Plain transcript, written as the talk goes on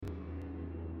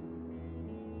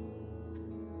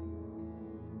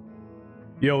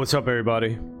Yo, what's up,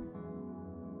 everybody?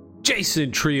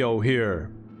 Jason Trio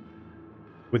here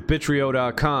with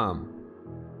Bitrio.com.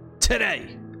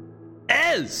 Today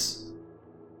is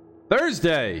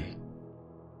Thursday,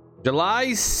 July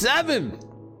 7th,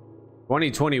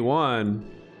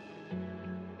 2021.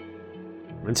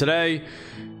 And today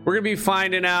we're going to be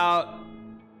finding out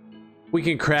we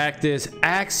can crack this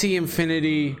Axie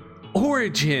Infinity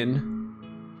Origin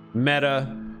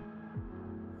meta.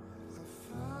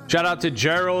 Shout out to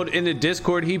Gerald in the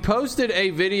Discord. He posted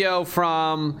a video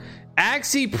from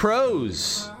Axie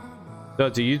Pros. So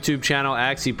it's a YouTube channel,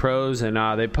 Axie Pros, and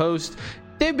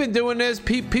they've been doing this.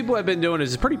 People have been doing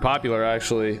this. It's pretty popular,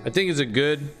 actually. I think it's a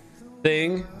good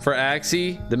thing for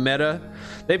Axie, the meta.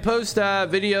 They post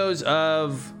videos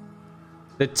of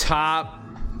the top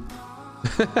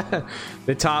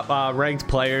ranked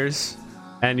players,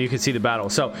 and you can see the battle.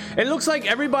 So it looks like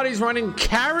everybody's running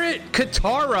Carrot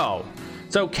Kataro.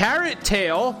 So Carrot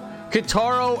Tail,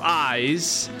 Kataro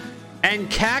Eyes, and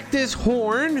Cactus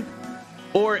Horn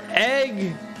or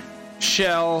Egg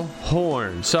Shell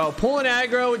Horn. So pulling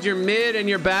aggro with your mid and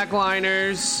your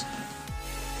backliners.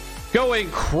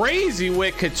 Going crazy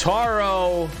with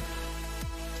Kataro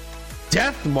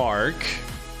Deathmark.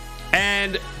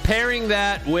 And pairing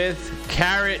that with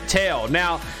Carrot Tail.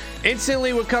 Now,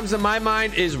 instantly what comes to my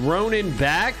mind is Ronin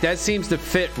back. That seems to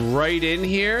fit right in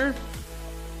here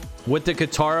with the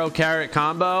Kataro Carrot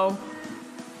combo.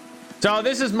 So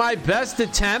this is my best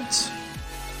attempt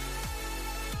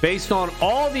based on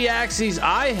all the Axies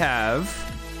I have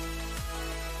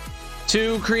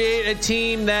to create a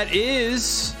team that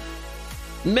is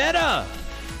meta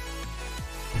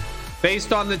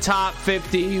based on the top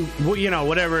 50, you know,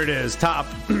 whatever it is, top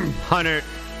 100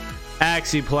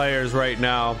 Axie players right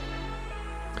now.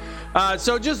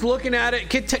 So just looking at it,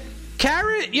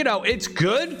 Carrot, you know, it's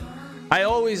good. I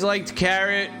always liked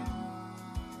Carrot.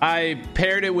 I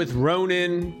paired it with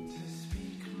Ronin,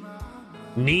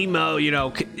 Nemo. You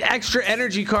know, extra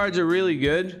energy cards are really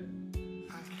good.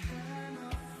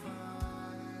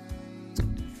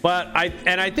 But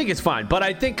I think it's fine. But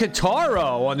I think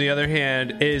Kataro, on the other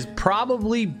hand, is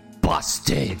probably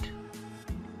busted.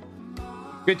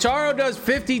 Kataro does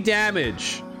 50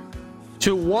 damage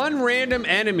to one random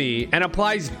enemy and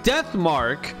applies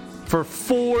Deathmark for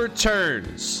 4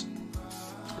 turns.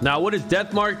 Now, what does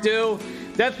Deathmark do?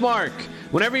 Deathmark,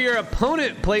 whenever your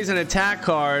opponent plays an attack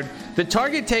card, the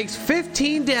target takes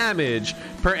 15 damage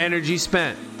per energy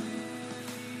spent.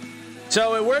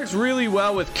 So it works really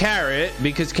well with Carrot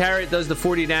because Carrot does the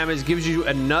 40 damage, gives you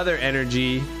another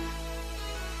energy.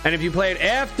 And if you play it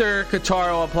after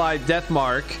Kataro applied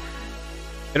Deathmark,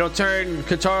 it'll turn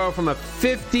Kataro from a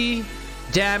 50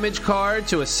 damage card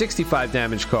to a 65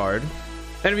 damage card.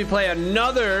 And if you play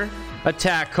another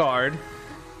attack card,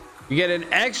 you get an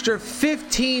extra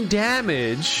 15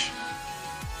 damage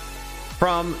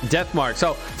from Deathmark.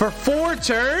 So for 4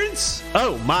 turns,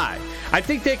 oh my. I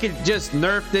think they could just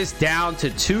nerf this down to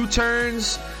 2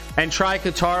 turns and try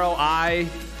Kataro Eye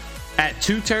at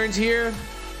 2 turns here.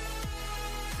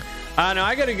 Now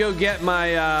I gotta go get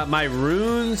my my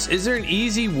runes. Is there an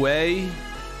easy way?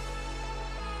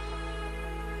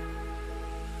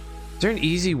 Is there an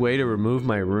easy way to remove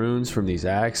my runes from these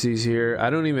Axies here? I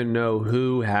don't even know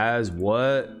who has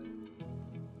what.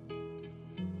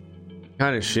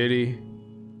 Kind of shitty.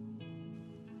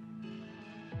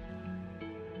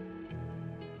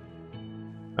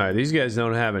 Alright, these guys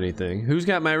don't have anything. Who's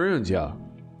got my runes, y'all?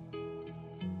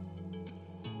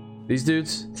 These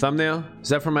dudes? Thumbnail? Is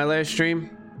that from my last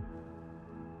stream?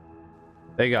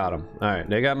 They got them. Alright,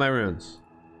 they got my runes.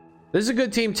 This is a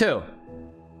good team too.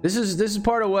 This is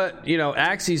part of what, you know,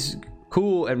 Axie's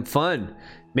cool and fun.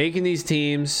 Making these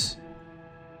teams,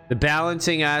 the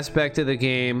balancing aspect of the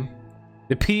game,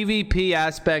 the PvP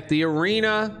aspect, the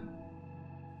arena,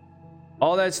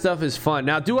 all that stuff is fun.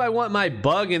 Now, do I want my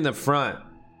bug in the front?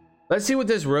 Let's see what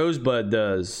this Rosebud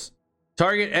does.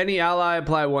 Target any ally,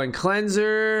 apply 1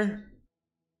 cleanser.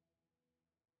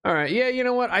 All right, yeah, you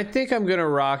know what? I think I'm gonna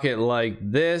rock it like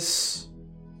this.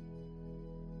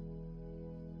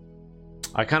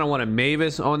 I kind of want a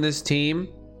Mavis on this team,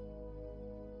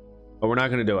 but we're not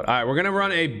going to do it. All right, we're going to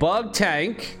run a bug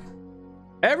tank.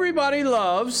 Everybody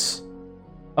loves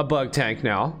a bug tank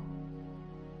now.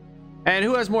 And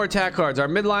who has more attack cards, our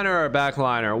midliner or our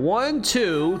backliner? 1,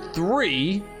 2,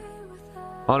 3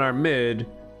 on our mid,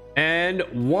 and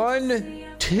 1,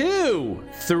 2,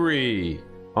 3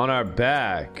 on our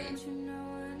back.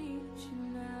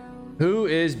 Who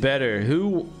is better?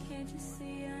 Who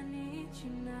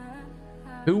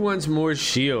wants more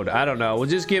shield? I don't know. We'll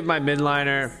just give my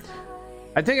midliner.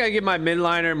 I think I give my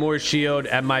midliner more shield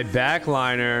and my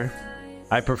backliner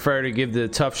I prefer to give the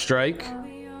tough strike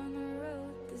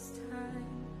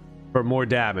for more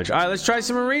damage. All right, let's try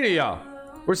some arena, y'all.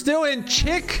 We're still in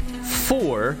Chick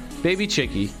 4, baby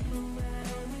chickie.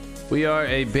 We are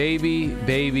a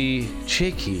baby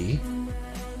chickie.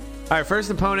 All right, first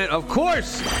opponent, of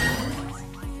course.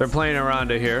 They're playing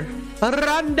Aranda here.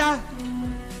 Aranda.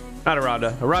 Not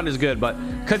Aranda. Aranda's good, but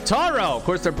Kataro. Of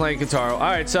course, they're playing Kataro. All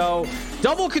right, so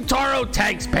double Kataro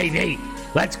tanks, baby.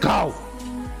 Let's go.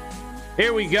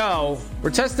 Here we go.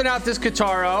 We're testing out this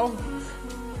Kataro.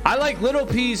 I like little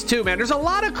P's too, man. There's a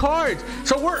lot of cards.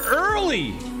 So we're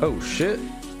early. Oh, shit.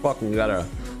 Fucking got a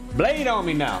blade on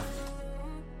me now.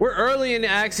 We're early in the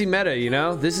Axie meta, you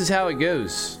know? This is how it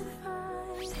goes.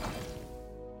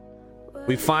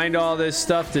 We find all this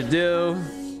stuff to do.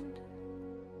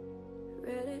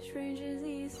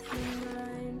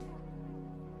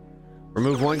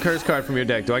 Remove one curse card from your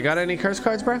deck. Do I got any curse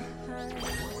cards, bro?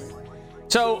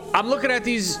 So I'm looking at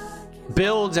these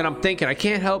builds and I'm thinking, I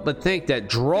can't help but think that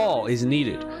draw is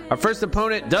needed. Our first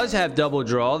opponent does have double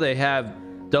draw. They have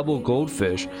double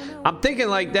goldfish. I'm thinking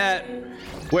like that,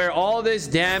 where all this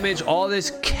damage, all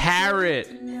this carrot.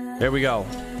 There we go.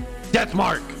 Death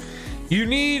mark. You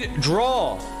need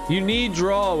draw. You need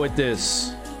draw with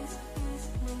this.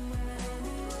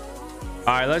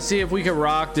 All right, let's see if we can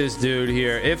rock this dude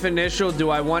here. If initial, do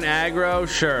I want aggro?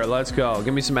 Sure, let's go.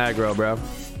 Give me some aggro, bro.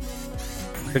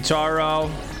 Kataro.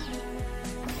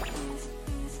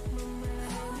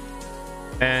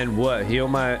 And what? Heal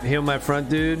my front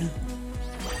dude.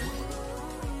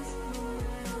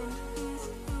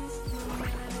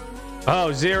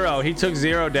 Oh, 0. He took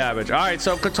 0 damage. All right,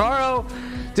 so Kataro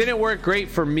didn't work great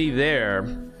for me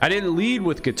there. I didn't lead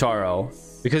with Kataro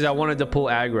because I wanted to pull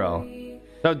aggro.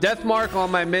 So death mark on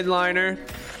my midliner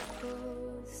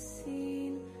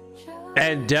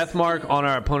and death mark on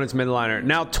our opponent's midliner.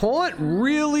 Now taunt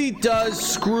really does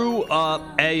screw up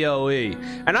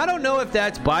AoE, and I don't know if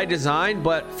that's by design,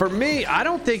 but for me, I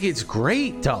don't think it's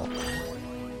great though.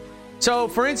 So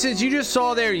for instance, you just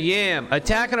saw there Yam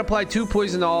attack and apply 2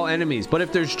 poison to all enemies, but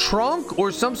if there's trunk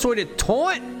or some sort of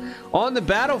taunt on the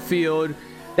battlefield,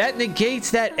 that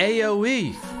negates that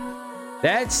AoE.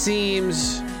 That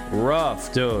seems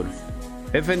rough, dude.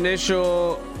 If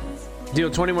initial,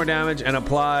 deal 20 more damage and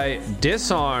apply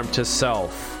disarm to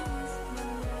self.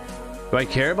 Do I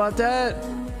care about that?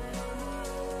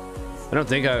 I don't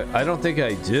think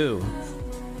I do.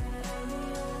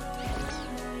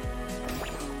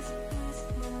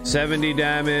 70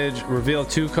 damage, reveal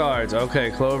 2 cards. Okay,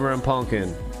 Clover and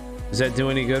Pumpkin. Does that do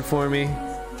any good for me?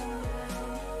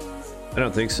 I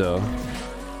don't think so.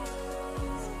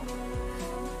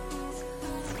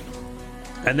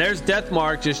 And there's Death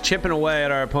Mark just chipping away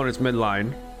at our opponent's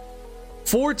midline.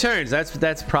 4 turns.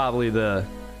 That's probably the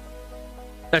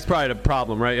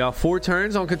problem, right, y'all? 4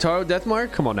 turns on Kataro Death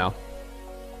Mark? Come on now.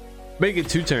 Make it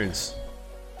 2 turns.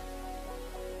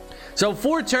 So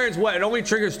 4 turns, what? It only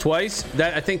triggers twice?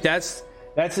 I think that's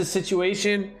the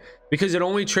situation. Because it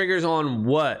only triggers on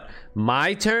what?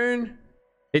 My turn?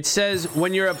 It says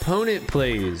when your opponent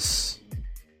plays.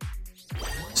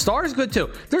 Star is good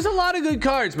too. There's a lot of good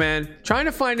cards, man. Trying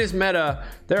to find this meta,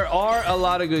 there are a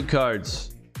lot of good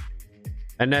cards.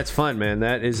 And that's fun, man.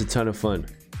 That is a ton of fun.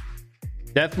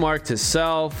 Death mark to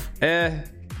self.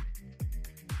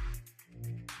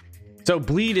 So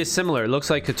bleed is similar. It looks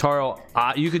like Kataro.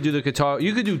 You could do the Kataro.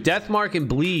 You could do death mark and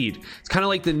bleed. It's kind of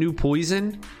like the new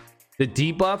poison, the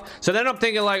debuff. So then I'm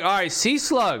thinking like, all right, Sea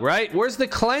Slug, right? Where's the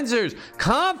cleansers?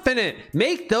 Confident.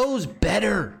 Make those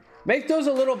better. Make those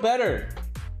a little better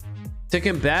to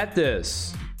combat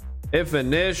this. If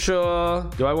initial,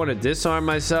 do I want to disarm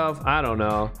myself? I don't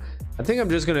know. I think I'm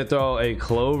just gonna throw a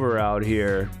Clover out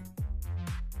here.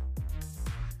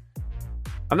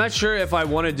 I'm not sure if I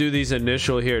want to do these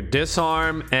initial here.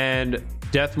 Disarm and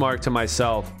death mark to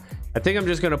myself. I think I'm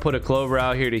just gonna put a Clover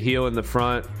out here to heal in the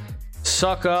front.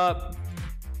 Suck up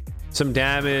some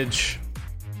damage.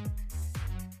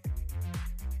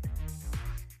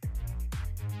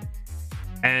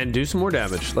 And do some more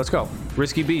damage. Let's go.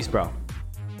 Risky beast, bro.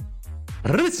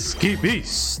 Risky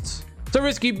beast. It's a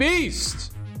risky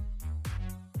beast.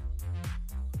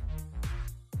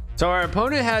 So our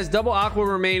opponent has double aqua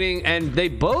remaining, and they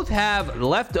both have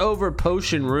leftover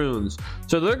potion runes.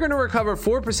 So they're going to recover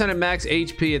 4% of max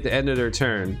HP at the end of their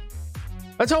turn.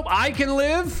 Let's hope I can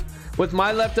live with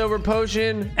my leftover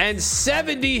potion and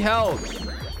 70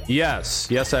 health.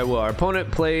 Yes, I will. Our opponent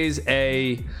plays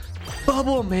a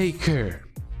bubble maker.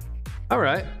 All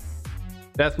right.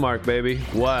 Death mark, baby.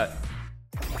 What?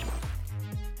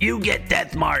 You get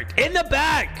death mark in the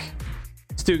back.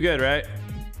 It's too good, right?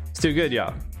 It's too good,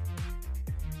 y'all.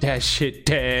 That shit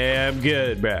damn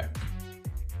good, bruh.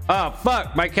 Oh,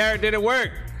 fuck. My carrot didn't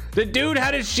work. The dude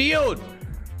had a shield.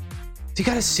 He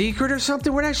got a secret or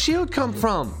something? Where'd that shield come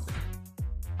from?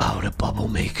 Oh, the bubble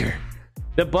maker.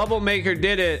 The bubble maker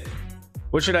did it.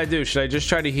 What should I do? Should I just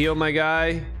try to heal my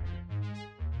guy?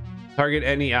 Target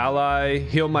any ally.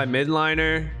 Heal my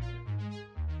midliner.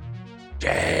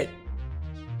 Shit.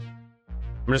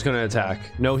 I'm just gonna attack.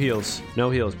 No heals.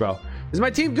 No heals, bro. Is my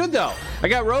team good though? I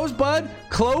got Rosebud,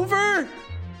 Clover,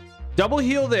 double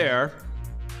heal there,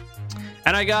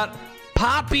 and I got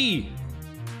Poppy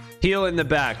heal in the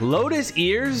back. Lotus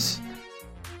ears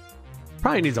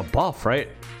probably needs a buff, right?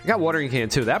 I got watering can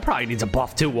too. That probably needs a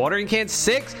buff too. Watering can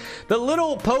 6. The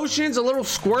little potions, the little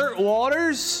squirt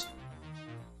waters.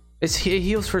 It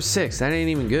heals for 6. That ain't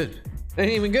even good. That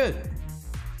ain't even good.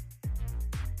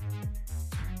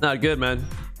 Not good, man.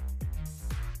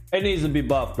 It needs to be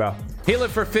buffed, bro. Heal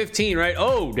it for 15, right?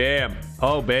 Oh, damn.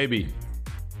 Oh, baby.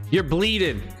 You're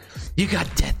bleeding. You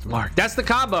got Death Mark. That's the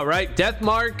combo, right? Death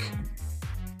Mark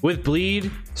with bleed.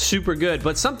 Super good.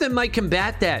 But something might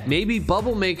combat that. Maybe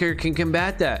Bubble Maker can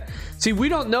combat that. See, we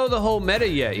don't know the whole meta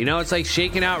yet. You know, it's like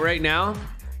shaking out right now.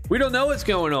 We don't know what's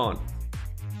going on.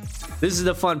 This is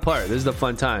the fun part. This is the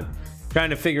fun time. Trying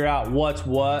to figure out what's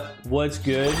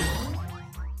good.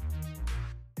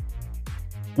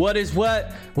 What is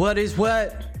what? What is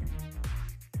what?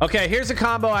 Okay, here's a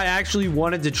combo I actually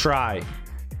wanted to try.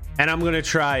 And I'm going to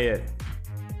try it.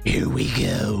 Here we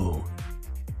go.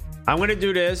 I'm going to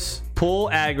do this. Pull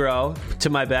aggro to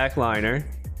my backliner.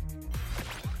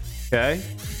 Okay.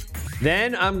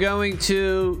 Then I'm going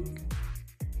to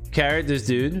carrot this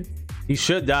dude. He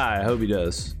should die. I hope he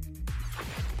does.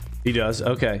 He does.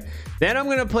 Okay. Then I'm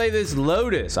going to play this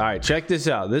Lotus. All right, check this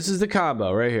out. This is the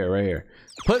combo right here, right here.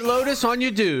 Put Lotus on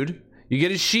your dude. You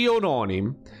get a shield on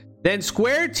him. Then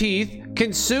Square Teeth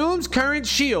consumes current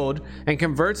shield and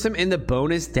converts them into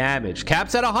bonus damage.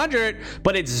 Caps at 100,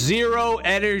 but it's 0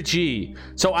 energy.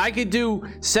 So I could do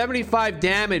 75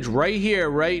 damage right here,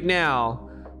 right now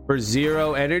for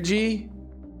 0 energy.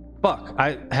 Fuck.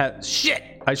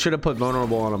 Shit. I should have put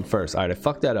vulnerable on him first. All right, I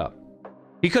fucked that up.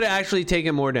 He could have actually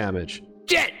taken more damage.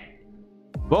 Shit.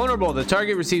 Vulnerable. The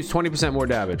target receives 20% more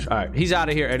damage. All right, he's out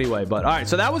of here anyway. But all right,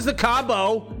 so that was the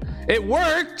combo. It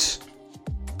worked.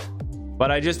 But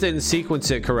I just didn't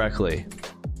sequence it correctly.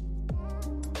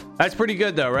 That's pretty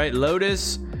good though, right?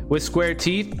 Lotus with Square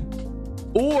Teeth.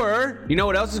 Or, you know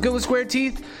what else is good with Square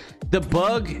Teeth? The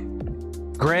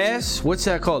bug grass. What's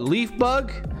that called? Leaf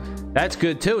bug? That's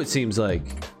good too, it seems like.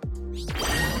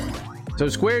 So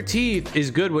Square Teeth is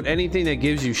good with anything that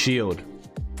gives you shield.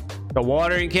 The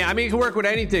watering can. I mean, it can work with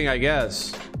anything, I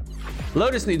guess.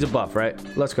 Lotus needs a buff, right?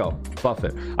 Let's go. Buff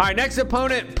it. All right, next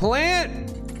opponent, Plant.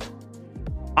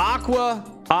 Aqua,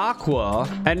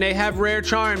 and they have rare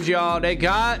charms, y'all. They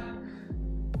got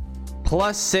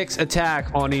 +6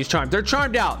 attack on these charms. They're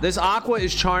charmed out. This Aqua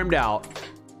is charmed out.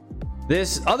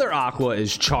 This other Aqua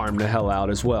is charmed the hell out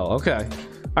as well. Okay.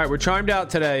 All right, we're charmed out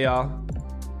today, y'all.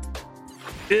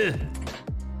 Ugh.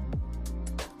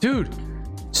 Dude,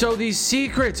 so these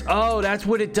secrets. Oh, that's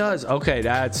what it does. Okay,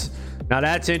 that's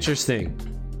interesting.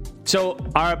 So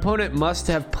our opponent must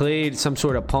have played some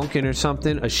sort of pumpkin or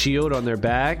something, a shield on their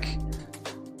back,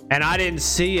 and I didn't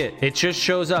see it. It just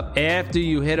shows up after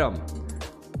you hit them.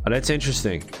 Oh, that's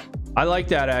interesting. I like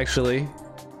that, actually.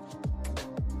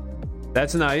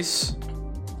 That's nice.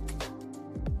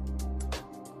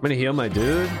 I'm gonna heal my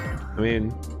dude. I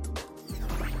mean,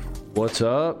 what's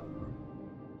up?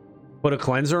 Put a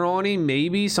cleanser on him.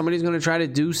 Maybe somebody's gonna try to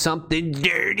do something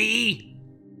dirty.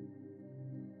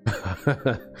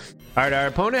 All right, our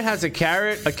opponent has a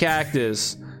carrot, a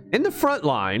cactus in the front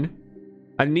line,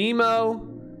 a Nemo,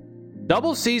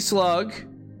 double sea slug,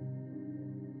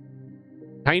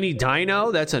 tiny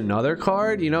dino. That's another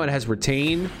card. You know, it has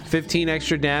retain, 15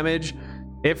 extra damage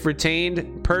if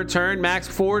retained per turn, max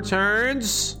 4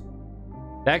 turns.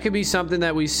 That could be something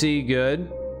that we see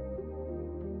good.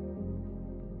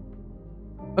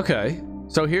 Okay,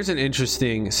 so here's an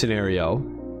interesting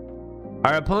scenario.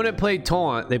 Our opponent played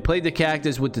taunt. They played the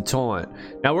cactus with the taunt.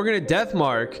 Now we're gonna death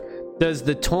mark. Does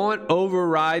the taunt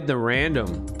override the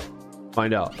random?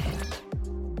 Find out.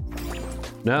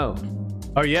 No.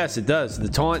 Oh yes, it does. The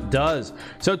taunt does.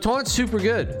 So taunt's super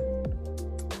good.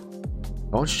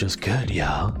 Taunt's just good,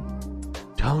 y'all.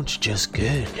 Taunt's just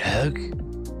good, Doug.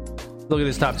 Look at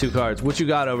this top 2 cards. What you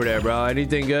got over there, bro?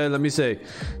 Anything good? Let me see.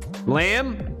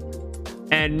 Lamb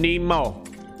and Nemo.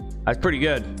 That's pretty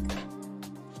good.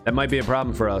 That might be a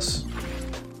problem for us.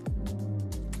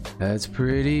 That's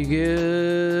pretty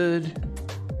good.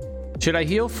 Should I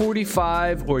heal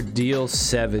 45 or deal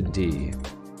 70?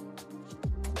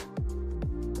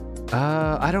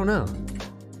 I don't know.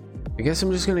 I guess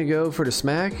I'm just gonna go for the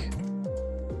smack.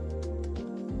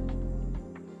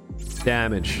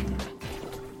 Damage.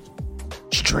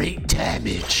 Straight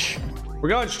damage. We're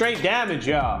going straight damage,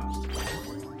 y'all.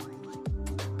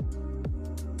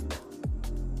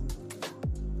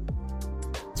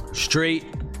 Straight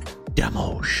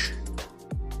damage.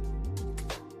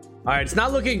 All right, it's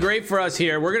not looking great for us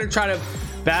here. We're gonna try to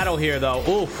battle here, though.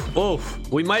 Oof, oof.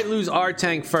 We might lose our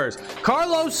tank first.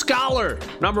 Carlos Scholar,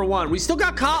 number 1. We still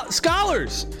got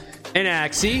Scholars in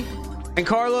Axie, and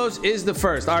Carlos is the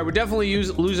first. All right, we're definitely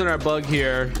losing our bug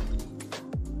here.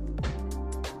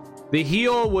 The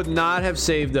heal would not have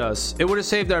saved us. It would have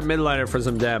saved our midliner for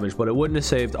some damage, but it wouldn't have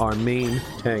saved our main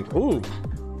tank. Ooh,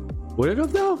 would it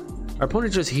have though? Our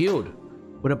opponent just healed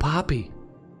with a poppy.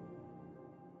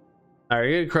 All right,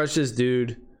 we're gonna crush this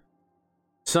dude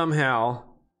somehow.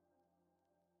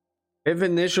 If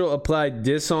initial, apply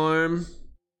disarm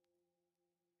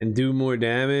and do more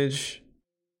damage.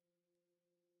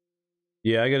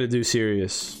 Yeah, I gotta do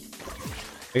serious.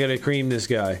 I gotta cream this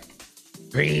guy.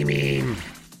 Cream him.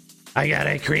 I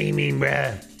gotta cream him,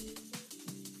 bruh.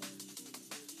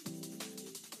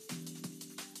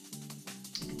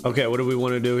 Okay, what do we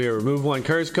want to do here? Remove 1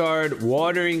 curse card,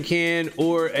 watering can,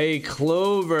 or a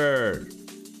clover.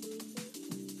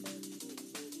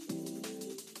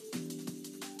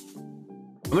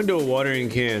 I'm gonna do a watering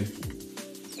can.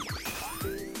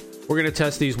 We're gonna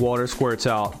test these water squirts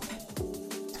out.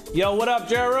 Yo, what up,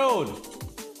 Gerald?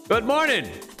 Good morning.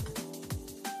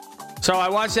 So I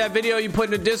watched that video you put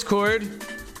in the Discord,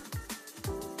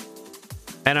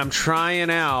 and I'm trying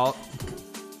out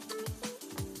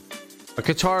a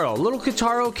Kataro, little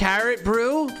Kataro carrot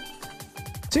brew.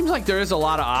 Seems like there is a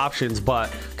lot of options, but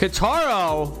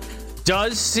Kataro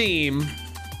does seem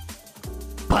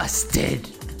busted.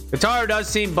 Kataro does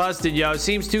seem busted, yo.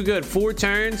 Seems too good. 4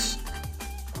 turns.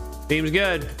 Seems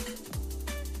good.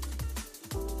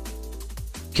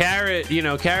 Carrot, you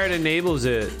know, carrot enables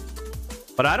it.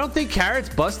 But I don't think carrot's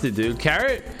busted, dude.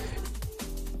 Carrot.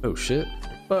 Oh, shit.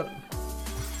 But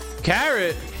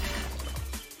carrot.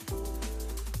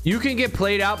 You can get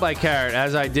played out by carrot,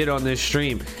 as I did on this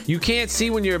stream. You can't see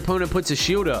when your opponent puts a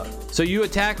shield up. So you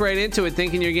attack right into it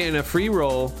thinking you're getting a free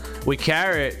roll with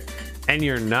carrot, and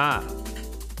you're not.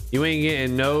 You ain't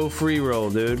getting no free roll,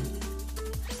 dude.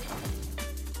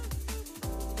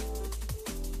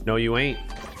 No, you ain't.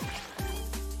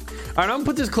 All right, I'm gonna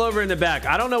put this clover in the back.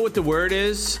 I don't know what the word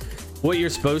is, what you're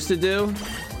supposed to do,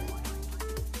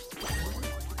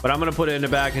 but I'm gonna put it in the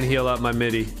back and heal up my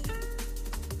midi.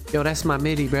 Yo, that's my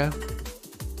midi, bro.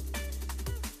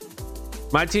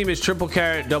 My team is triple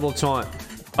carrot, double taunt.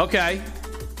 Okay.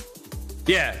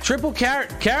 Yeah, triple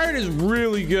carrot. Carrot is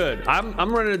really good.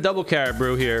 I'm running a double carrot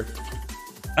brew here.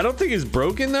 I don't think it's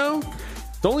broken though.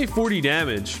 It's only 40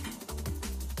 damage.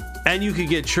 And you could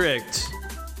get tricked.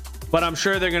 But I'm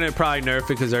sure they're gonna probably nerf it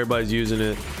because everybody's using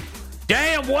it.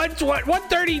 Damn,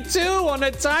 132 on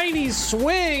a tiny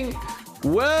swing.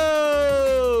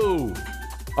 Whoa.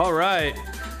 All right.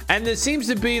 And this seems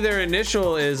to be their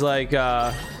initial is like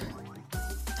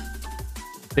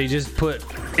they just put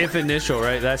if initial,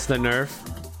 right? That's the nerf.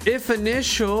 If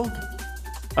initial.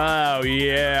 Oh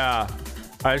yeah. All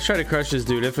right, let's try to crush this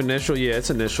dude. If initial, yeah, it's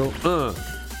initial.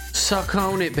 Suck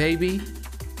on it, baby.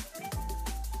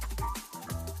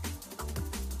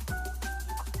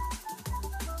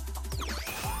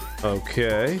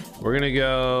 Okay, we're gonna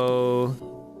go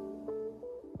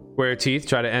square teeth,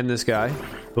 try to end this guy.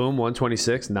 Boom,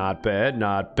 126. Not bad,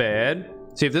 not bad.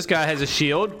 See if this guy has a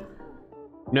shield.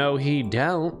 No, he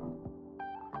don't.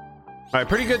 All right,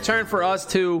 pretty good turn for us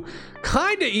to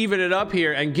kind of even it up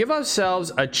here and give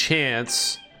ourselves a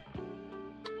chance.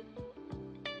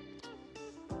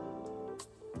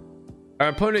 Our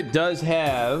opponent does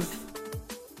have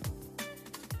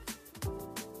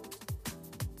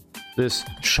this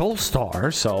Shoal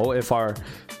Star, so if our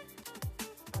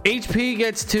HP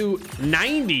gets to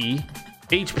 90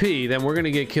 HP, then we're gonna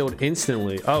get killed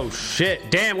instantly. Oh shit,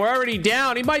 damn, we're already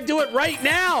down. He might do it right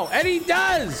now, and he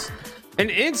does. An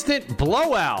instant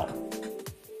blowout.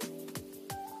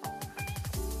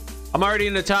 I'm already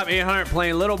in the top 800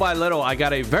 playing little by little. I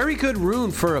got a very good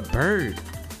rune for a bird.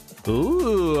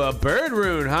 Ooh, a bird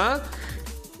rune, huh?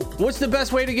 What's the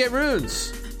best way to get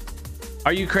runes?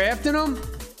 Are you crafting them?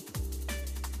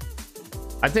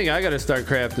 I think I gotta start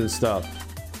crafting stuff.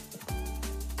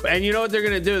 And you know what they're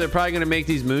gonna do? They're probably gonna make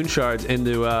these moon shards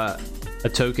into a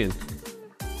token.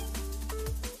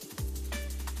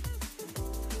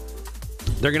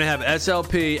 They're gonna have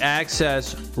SLP,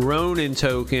 access, Ronin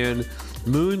token,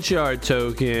 moon shard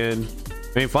token.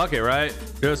 I mean, fuck it, right?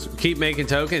 Just keep making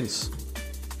tokens.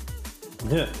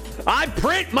 I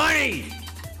print money.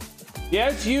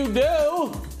 Yes, you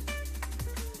do.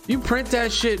 You print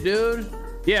that shit, dude.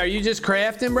 Yeah, are you just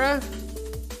crafting, bruh?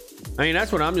 I mean,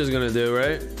 that's what I'm just gonna do,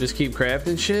 right? Just keep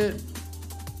crafting shit.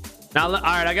 Now, all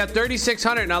right, I got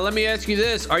 3,600. Now, let me ask you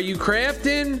this. Are you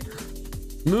crafting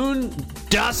moon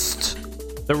dust?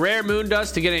 The rare moon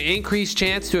dust to get an increased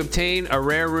chance to obtain a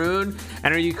rare rune?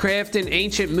 And are you crafting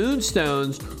ancient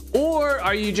moonstones? Or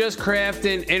are you just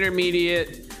crafting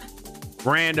intermediate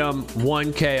random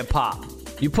 1k a pop?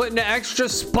 You putting the extra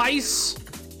spice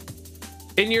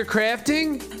in your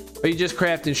crafting? Or are you just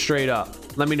crafting straight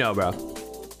up? Let me know, bro.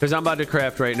 Because I'm about to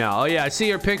craft right now. Oh yeah, I see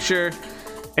your picture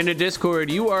in the Discord.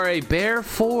 You are a bear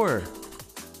 4.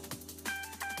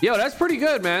 Yo, that's pretty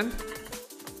good, man.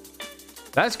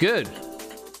 That's good.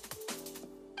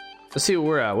 Let's see what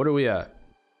we're at. What are we at?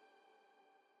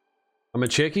 I'm a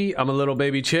chickie. I'm a little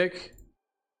baby chick.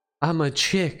 I'm a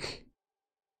chick.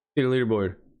 See the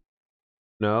leaderboard.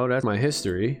 No, that's my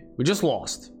history. We just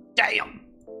lost. Damn.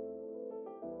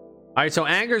 All right, so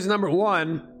anger's number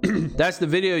 1. That's the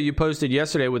video you posted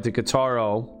yesterday with the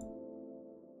Kataro.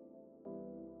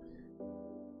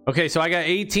 Okay, so I got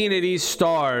 18 of these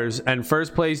stars, and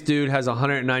first place dude has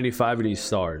 195 of these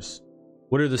stars.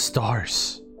 What are the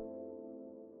stars?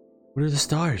 What are the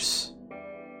stars?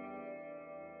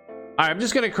 All right, I'm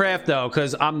just gonna craft though,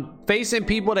 because I'm facing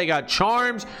people. They got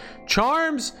charms.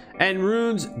 Charms and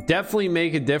runes definitely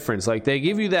make a difference. Like, they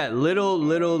give you that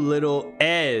little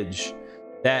edge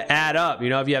that add up. You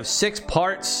know, if you have 6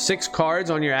 cards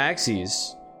on your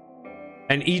Axies,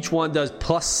 and each one does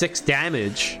plus 6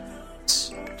 damage,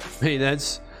 I mean,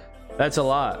 that's a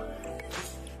lot.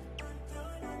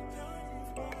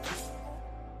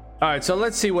 All right, so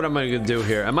let's see what I'm gonna do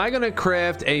here. Am I gonna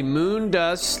craft a moon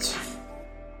dust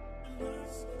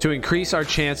to increase our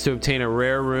chance to obtain a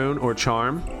rare rune or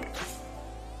charm,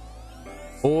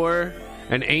 or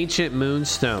an ancient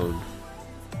moonstone?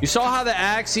 You saw how the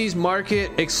Axies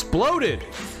market exploded.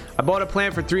 I bought a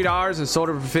plant for $3 and sold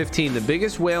it for $15. The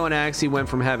biggest whale in Axie went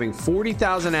from having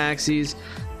 40,000 Axies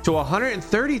to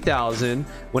 130,000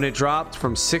 when it dropped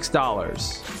from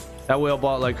 $6. That whale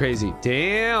bought like crazy.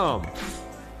 Damn.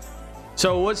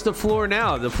 So what's the floor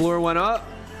now? The floor went up?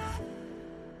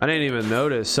 I didn't even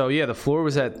notice. So yeah, the floor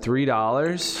was at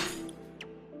 $3.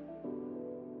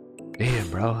 Damn,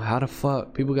 bro. How the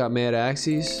fuck? People got mad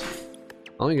Axies?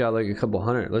 I only got like a couple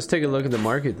hundred. Let's take a look at the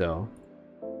market though.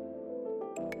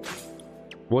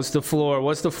 What's the floor?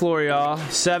 What's the floor, y'all?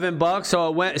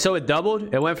 $7. So it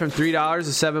doubled. It went from $3 to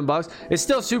 $7. It's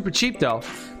still super cheap though.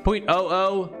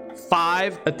 0.005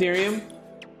 Ethereum.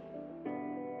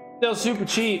 Still super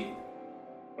cheap.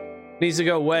 Needs to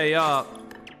go way up.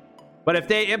 But if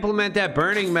they implement that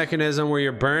burning mechanism where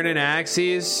you're burning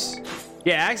Axies,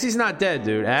 yeah, Axie's not dead,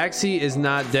 dude. Axie is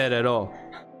not dead at all.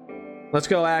 Let's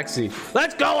go Axie.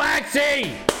 Let's go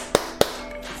Axie!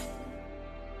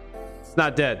 It's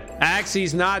not dead.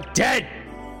 Axie's not dead.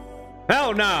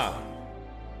 Hell no.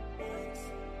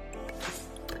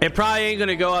 It probably ain't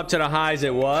gonna go up to the highs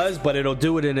it was, but it'll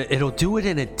do it in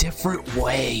a different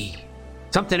way.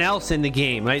 Something else in the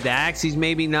game, right? The Axies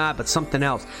maybe not, but something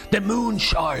else. The moon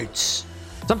shards.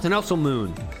 Something else will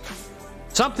moon.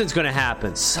 Something's gonna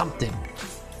happen. Something.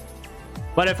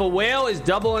 But if a whale is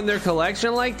doubling their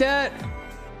collection like that,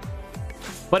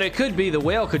 but it could be the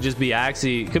whale could just be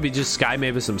Axie. It could be just Sky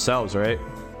Mavis themselves, right?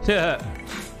 All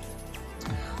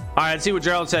right, let's see what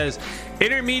Gerald says.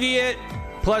 Intermediate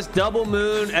plus double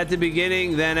moon at the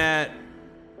beginning, then at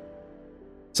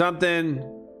something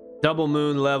double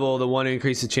moon level, the one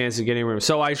increase the chance of getting room.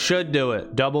 So I should do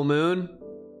it. Double moon.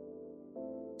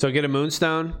 So get a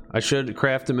moonstone. I should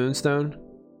craft a moonstone.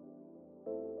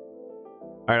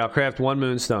 All right, I'll craft one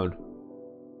moonstone.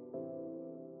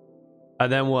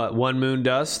 And then what? One moon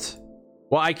dust?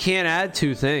 Well, I can't add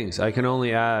two things. I can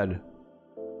only add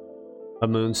a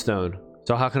moonstone.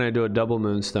 So how can I do a double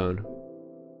moonstone?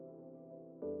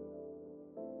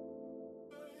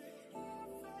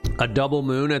 A double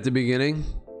moon at the beginning?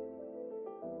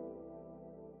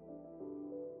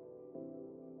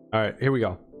 All right, here we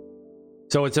go.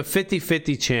 So it's a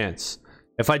 50-50 chance.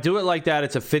 If I do it like that,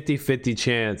 it's a 50-50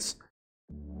 chance.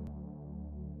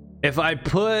 If I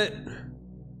put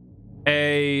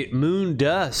a moon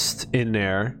dust in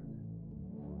there,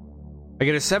 I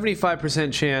get a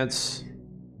 75% chance,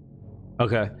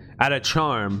 okay, at a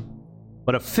charm,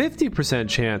 but a 50%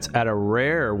 chance at a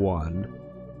rare one.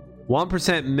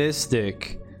 1%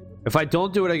 mystic. If I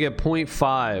don't do it, I get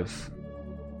 0.5.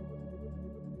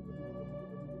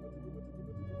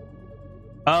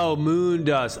 Oh, moon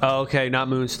dust. Oh, okay, not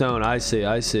moonstone. I see.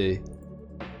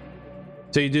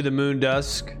 So you do the moon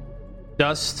dust,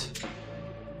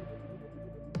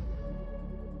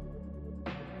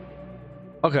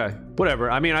 Okay, whatever.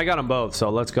 I mean, I got them both, so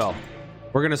let's go.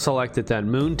 We're gonna select it then.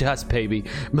 Moon dust, baby.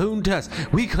 Moon dust.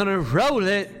 We gonna roll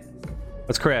it.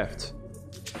 Let's craft.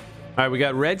 All right, we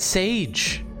got red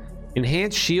sage.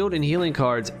 Enhance shield and healing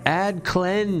cards. Add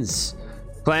cleanse.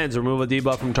 Cleanse. Remove a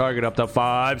debuff from target up to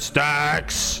 5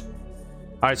 stacks.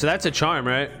 All right, so that's a charm,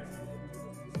 right?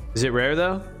 Is it rare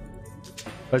though?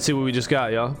 Let's see what we just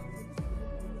got, y'all.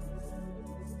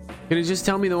 Can you just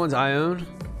tell me the ones I own?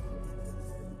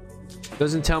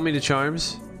 Doesn't tell me the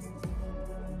charms.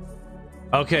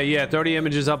 Okay, yeah, 30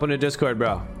 images up on the Discord,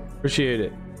 bro. Appreciate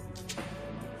it.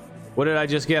 What did I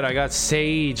just get? I got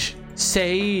sage.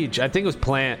 Sage. I think it was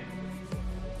plant.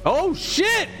 Oh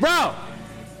shit, bro.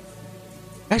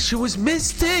 That shit was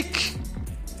mystic.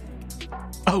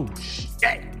 Oh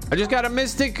shit. I just got a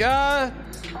mystic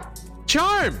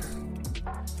charm.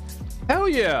 Hell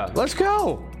yeah. Let's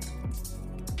go.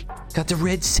 Got the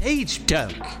red sage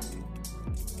dunk.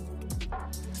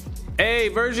 Hey,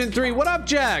 version 3. What up,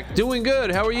 Jack? Doing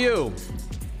good. How are you?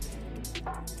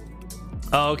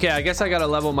 Oh, okay. I guess I gotta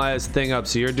level my thing up.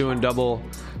 So you're doing double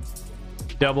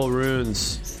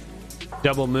runes,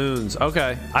 double moons.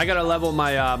 Okay. I gotta level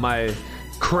my my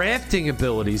crafting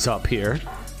abilities up here.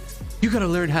 You gotta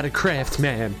learn how to craft,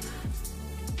 man.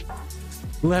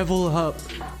 Level up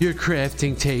your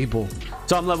crafting table.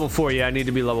 So I'm level 4. Yeah, I need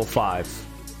to be level 5.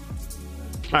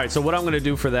 All right. So what I'm gonna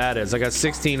do for that is I got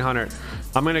 1600.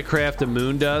 I'm gonna craft a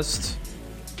moon dust,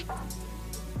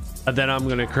 and then I'm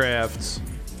gonna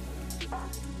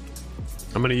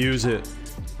use it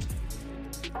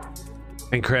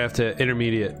and craft an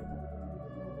intermediate.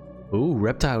 Ooh,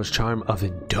 reptile's charm of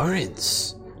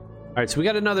endurance. All right, so we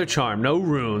got another charm. No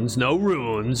runes,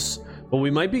 but we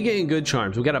might be getting good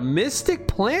charms. We got a mystic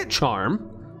plant charm.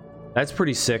 That's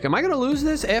pretty sick. Am I gonna lose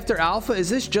this after alpha? Is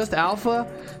this just alpha?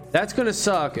 That's gonna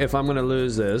suck if I'm gonna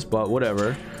lose this, but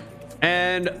whatever.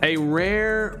 And a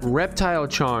rare reptile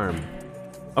charm.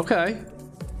 Okay,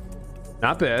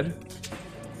 not bad.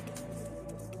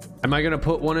 Am I gonna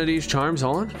put one of these charms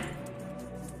on?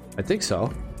 I think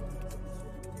so.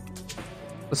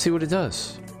 Let's see what it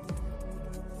does.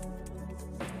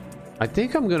 I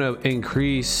think I'm gonna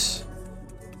increase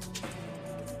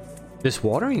this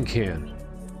watering can.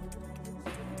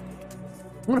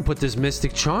 I'm gonna put this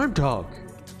mystic charm, dog.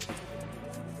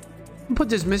 I'm gonna put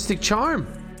this mystic charm.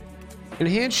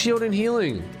 Enhance shield and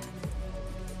healing.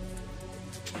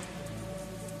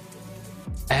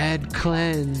 Add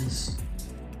cleanse.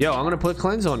 Yo, I'm gonna put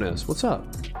cleanse on this. What's up?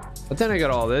 But then I got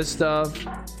all this stuff.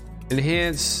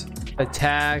 Enhance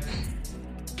attack.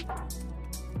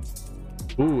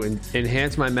 Ooh,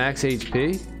 enhance my max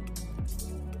HP.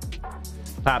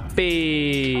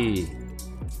 Poppy.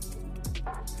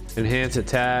 Enhance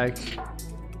attack.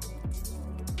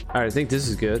 All right, I think this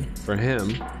is good for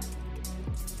him.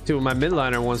 See what my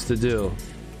midliner wants to do.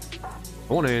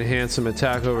 I want to enhance some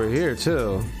attack over here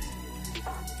too.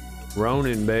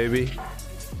 Ronin, baby.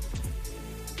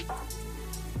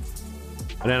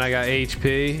 And then I got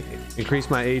HP.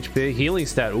 Increase my HP. Healing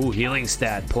stat. Ooh, healing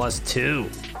stat +2.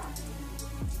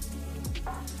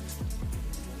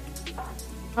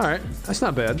 All right, that's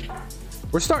not bad.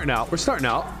 We're starting out.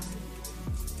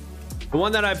 The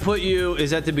one that I put you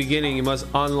is at the beginning. You must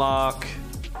unlock.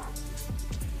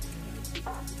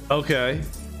 Okay.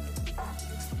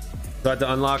 Do I have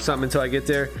to unlock something until I get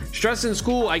there? Stress in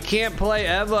school. I can't play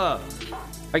Eva.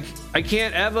 I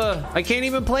can't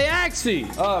even play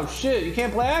Axie. Oh shit, you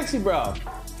can't play Axie, bro.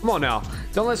 Come on now.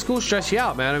 Don't let school stress you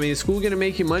out, man. I mean, is school gonna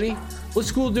make you money? What's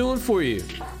school doing for you?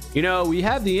 You know, we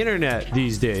have the internet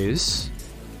these days.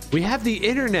 We have the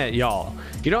internet, y'all.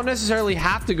 You don't necessarily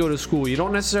have to go to school. You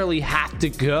don't necessarily have to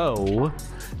go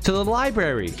to the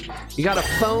library. You got a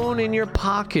phone in your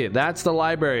pocket. That's the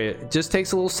library. It just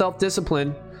takes a little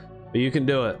self-discipline, but you can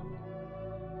do it.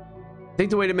 I think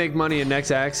the way to make money in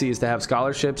next Axie is to have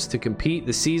scholarships to compete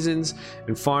the seasons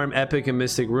and farm epic and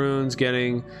mystic runes.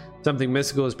 Getting something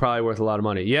mystical is probably worth a lot of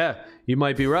money. Yeah, you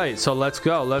might be right. So let's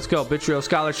go. Vitriol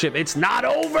scholarship. It's not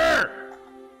over.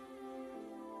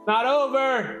 Not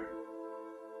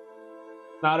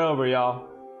over, y'all.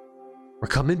 We're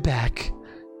coming back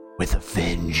with a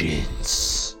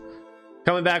vengeance.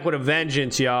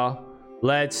 Y'all.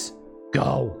 Let's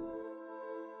go.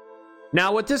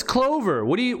 Now with this clover,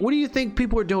 what do you think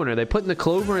people are doing? Are they putting the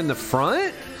clover in the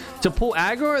front to pull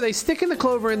aggro, or are they sticking the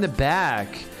clover in the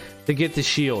back to get the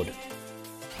shield?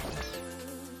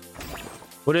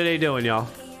 What are they doing, y'all?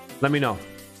 Let me know.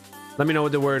 Let me know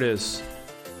what the word is.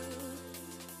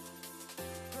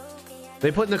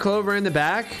 They putting the clover in the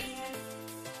back?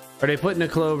 Or are they putting the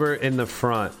clover in the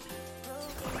front?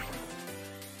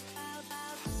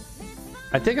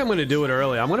 I think I'm gonna do it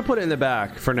early. I'm gonna put it in the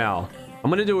back for now. I'm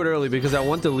gonna do it early because I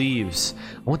want the leaves.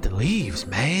 I want the leaves,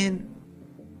 man.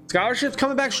 Scholarship's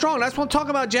coming back strong. That's what I'm talking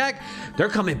about, Jack. They're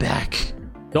coming back.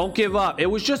 Don't give up. It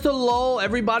was just a lull.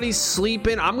 Everybody's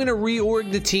sleeping. I'm gonna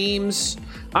reorg the teams.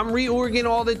 I'm reorging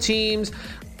all the teams.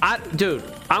 Dude,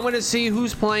 I'm gonna see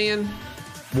who's playing.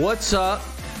 What's up?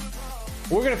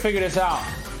 We're gonna figure this out.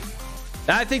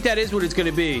 I think that is what it's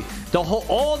gonna be.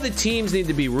 All the teams need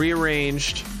to be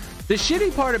rearranged. The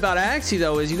shitty part about Axie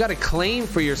though is you got to claim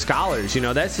for your scholars. You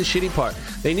know, that's the shitty part.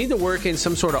 They need to work in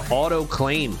some sort of auto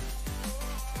claim.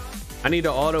 I need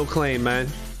to auto claim, man.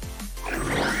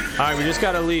 All right, we just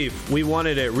got to leave. We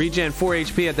wanted it. Regen 4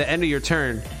 HP at the end of your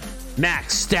turn.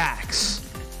 Max stacks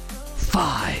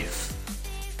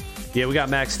 5. Yeah, we got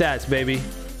max stats, baby.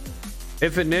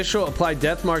 If initial, apply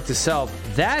death mark to self.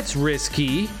 That's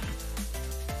risky.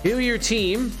 Heal your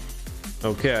team.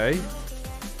 Okay.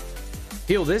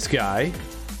 Heal this guy.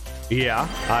 Yeah,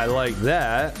 I like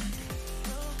that.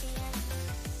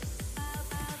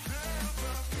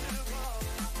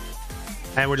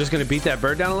 And we're just gonna beat that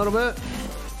bird down a little bit.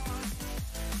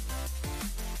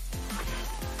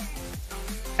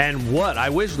 And what? I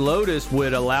wish Lotus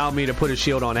would allow me to put a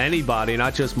shield on anybody,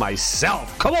 not just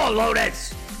myself. Come on,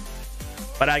 Lotus!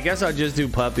 But I guess I'll just do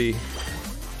puppy.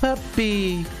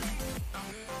 Puppy.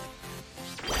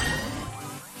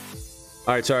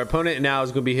 All right, so our opponent now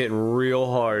is going to be hitting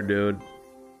real hard, dude.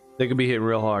 They could be hitting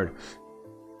real hard.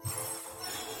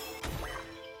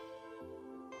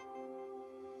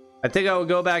 I think I would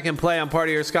go back and play on part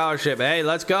of your scholarship. Hey,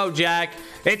 let's go, Jack.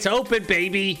 It's open,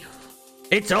 baby.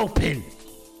 It's open.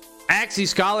 Axie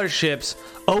scholarships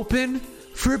open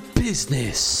for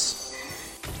business.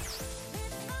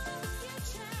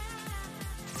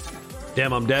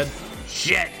 Damn, I'm dead.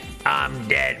 Shit, I'm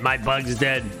dead. My bug's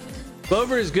dead.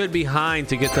 Clover is good behind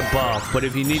to get the buff, but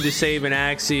if you need to save an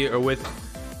Axie or with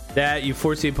that, you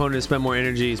force the opponent to spend more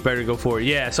energy, it's better to go for it.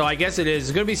 Yeah, so I guess it is.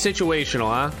 It's going to be situational,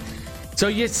 huh? So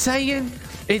you're saying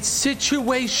it's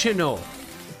situational.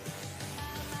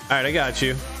 All right, I got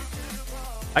you.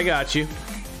 I got you.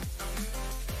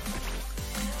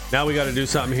 Now we got to do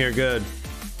something here good.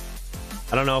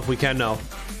 I don't know if we can, though.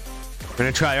 We're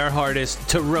going to try our hardest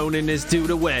to Ronin this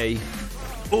dude away.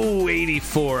 Ooh,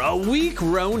 84. A weak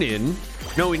Ronin.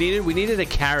 No, we needed a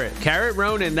carrot. Carrot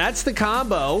Ronin. That's the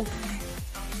combo.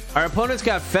 Our opponent's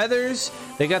got feathers.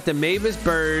 They got the Mavis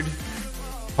bird.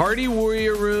 Hardy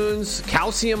warrior runes.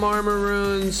 Calcium armor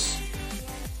runes.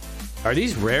 Are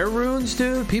these rare runes,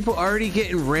 dude? People already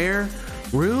getting rare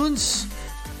runes?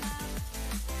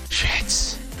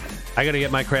 Shit. I gotta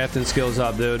get my crafting skills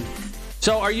up, dude.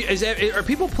 So are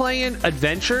people playing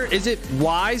adventure? Is it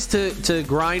wise to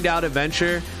grind out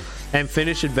adventure and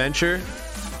finish adventure?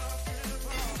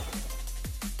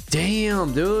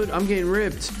 Damn, dude, I'm getting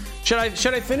ripped. Should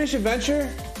I finish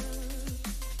adventure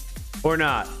or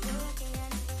not?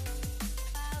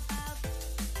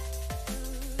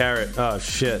 Carrot. Oh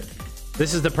shit.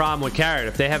 This is the problem with Carrot.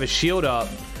 If they have a shield up,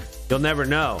 you'll never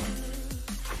know.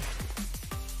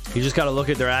 You just got to look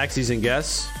at their Axies and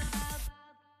guess.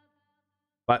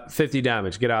 But 50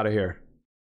 damage. Get out of here.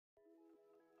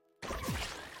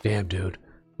 Damn, dude.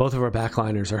 Both of our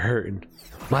backliners are hurting.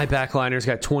 My backliner's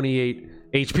got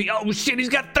 28 HP. Oh, shit. He's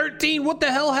got 13. What the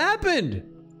hell happened?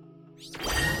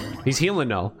 He's healing,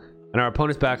 though. And our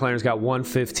opponent's backliner's got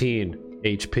 115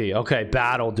 HP. Okay,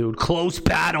 battle, dude. Close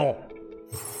battle.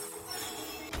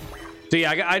 So,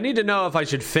 yeah, I need to know if I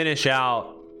should finish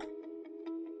out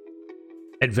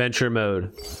adventure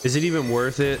mode. Is it even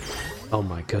worth it? Oh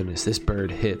my goodness, this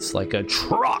bird hits like a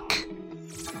truck.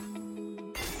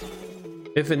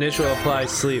 If initial applies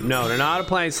sleep. No, they're not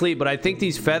applying sleep, but I think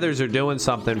these feathers are doing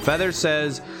something. Feather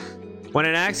says, when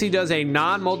an Axie does a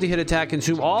non-multi-hit attack,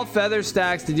 consume all feather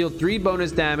stacks to deal 3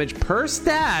 bonus damage per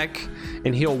stack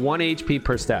and heal 1 HP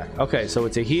per stack. Okay, so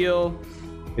it's a heal.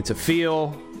 It's a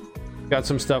feel. Got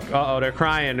some stuff. Uh-oh, they're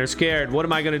crying. They're scared. What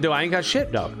am I going to do? I ain't got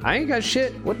shit, though. I ain't got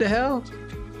shit. What the hell?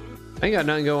 I ain't got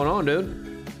nothing going on, dude.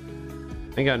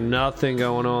 Ain't got nothing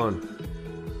going on.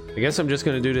 I guess I'm just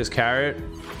gonna do this carrot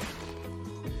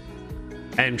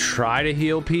and try to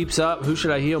heal peeps up. Who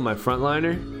should I heal? My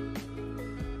frontliner?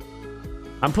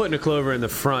 I'm putting a Clover in the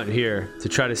front here to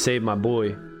try to save my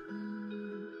boy.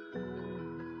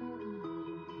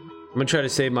 I'm gonna try to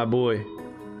save my boy.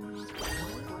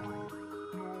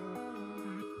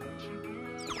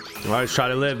 Let's try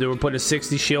to live, dude. We're putting a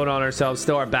 60 shield on ourselves.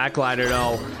 Still our backliner,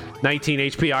 though. 19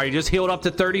 HP. All right, just healed up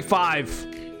to 35.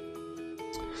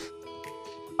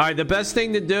 All right, the best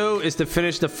thing to do is to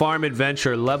finish the farm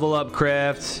adventure. Level up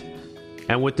craft.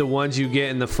 And with the ones you get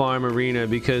in the farm arena,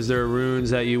 because there are runes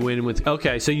that you win with.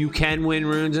 Okay, so you can win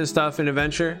runes and stuff in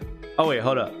adventure. Oh wait,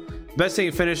 hold up. Best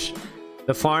thing to finish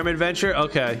the farm adventure.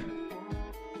 Okay.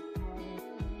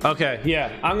 Okay,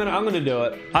 yeah, I'm gonna do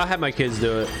it. I'll have my kids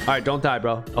do it. All right, don't die,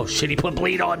 bro. Oh shit, he put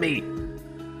bleed on me.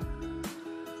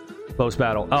 Close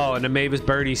battle. Oh, and the Mavis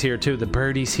birdie's here too. The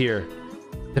birdie's here.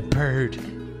 The bird.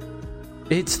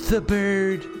 It's the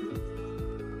bird.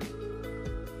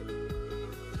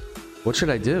 What should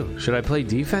I do? Should I play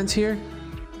defense here?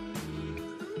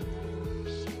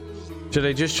 Should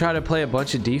I just try to play a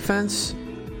bunch of defense?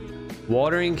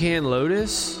 Watering can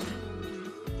Lotus.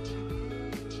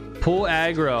 Pull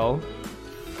aggro.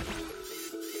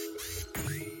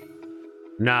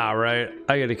 Nah, right?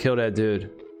 I gotta kill that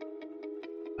dude.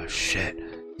 Oh shit.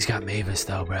 He's got Mavis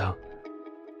though, bro.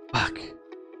 Fuck.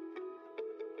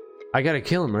 I gotta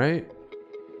kill him, right?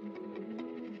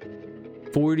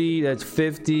 40, that's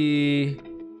 50.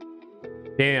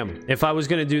 Damn. If I was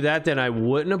gonna do that, then I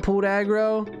wouldn't have pulled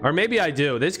aggro. Or maybe I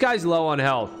do. This guy's low on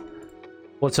health.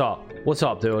 What's up? What's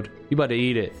up, dude? You about to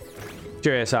eat it. Get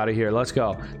your ass out of here. Let's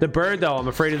go. The bird, though. I'm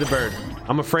afraid of the bird.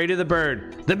 I'm afraid of the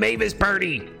bird. The Mavis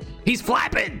birdie. He's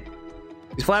flapping.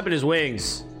 He's flapping his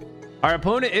wings. Our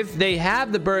opponent, if they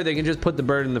have the bird, they can just put the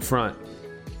bird in the front.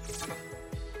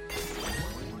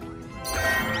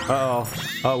 Uh-oh.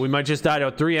 Oh, we might just die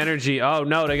to 3 energy. Oh,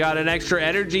 no. They got an extra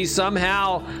energy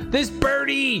somehow. This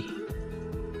birdie.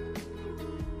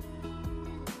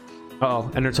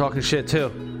 Uh-oh. And they're talking shit,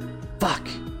 too. Fuck.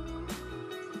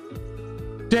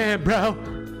 Damn, bro.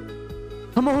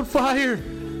 I'm on fire.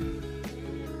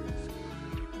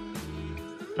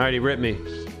 Alright, he ripped me.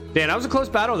 Damn, that was a close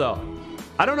battle, though.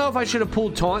 I don't know if I should have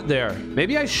pulled taunt there.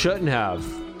 Maybe I shouldn't have.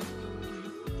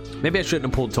 Maybe I shouldn't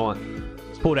have pulled taunt.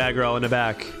 Pulled aggro in the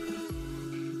back.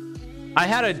 I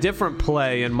had a different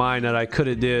play in mind that I could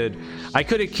have did. I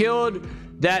could have killed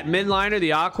that midliner,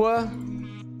 the Aqua,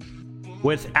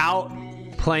 without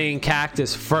playing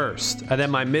Cactus first. And then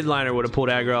my midliner would have pulled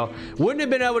aggro. Wouldn't have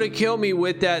been able to kill me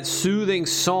with that soothing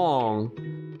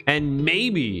song. And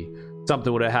maybe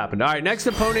something would have happened. All right, next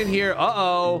opponent here.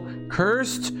 Uh-oh.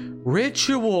 Cursed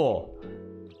Ritual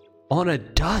on a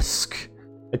Dusk.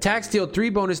 Attacks deal 3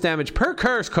 bonus damage per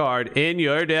curse card in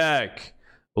your deck.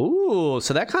 Ooh,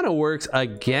 so that kind of works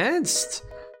against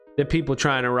the people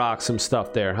trying to rock some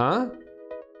stuff there, huh?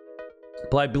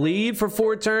 Apply bleed for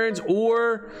 4 turns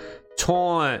or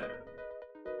taunt.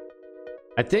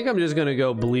 I think I'm just gonna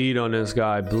go bleed on this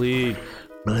guy. Bleed.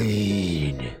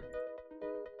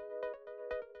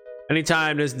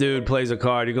 Anytime this dude plays a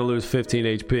card, you're gonna lose 15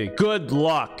 HP. Good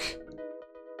luck.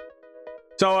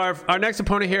 So our next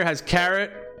opponent here has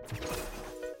Carrot,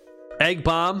 Egg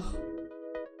Bomb,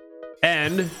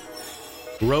 and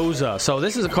Rosa. So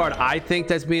this is a card I think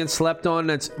that's being slept on.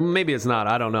 That's maybe it's not.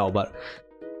 I don't know, but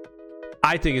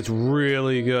I think it's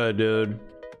really good, dude.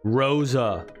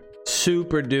 Rosa,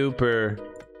 super duper,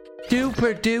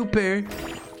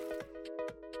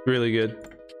 really good.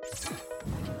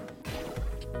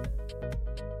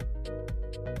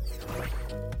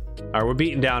 All right, we're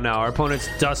beaten down now. Our opponent's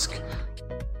Dusk,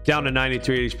 down to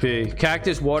 93 HP.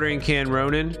 Cactus, Watering Can,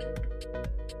 Ronin.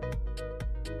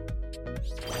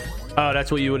 Oh,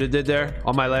 that's what you would have did there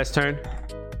on my last turn.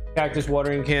 Cactus,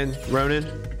 Watering Can, Ronin.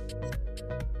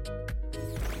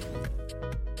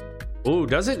 Ooh,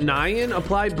 doesn't Nyan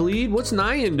apply bleed? What's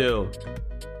Nyan do?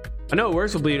 I know it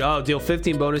works with bleed. Oh, deal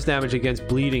 15 bonus damage against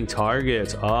bleeding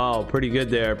targets. Oh, pretty good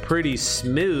there. Pretty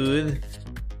smooth.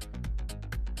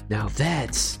 Now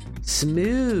that's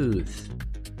smooth.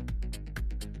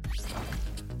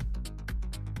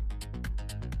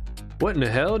 What in the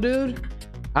hell, dude?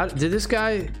 How did this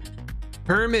guy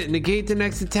Hermit negate the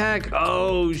next attack?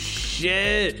 Oh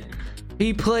shit,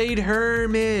 he played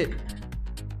Hermit.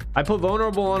 I put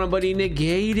vulnerable on him, but he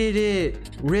negated it.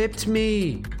 Ripped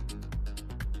me.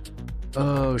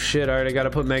 Oh shit. All right, I gotta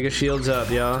put mega shields up,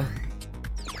 y'all.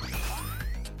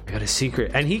 I got a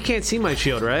secret, and he can't see my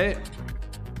shield, right?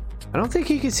 I don't think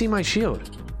he can see my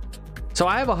shield. So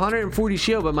I have 140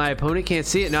 shield, but my opponent can't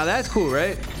see it. Now that's cool,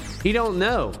 right? He don't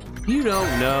know. You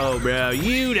don't know, bro.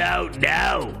 You don't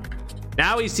know.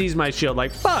 Now he sees my shield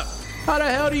like, fuck, how the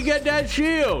hell do you get that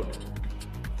shield?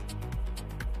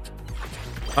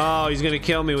 Oh, he's gonna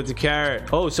kill me with the carrot.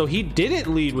 Oh, so he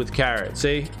didn't lead with carrot.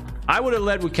 See, I would have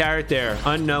led with carrot there,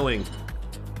 unknowing.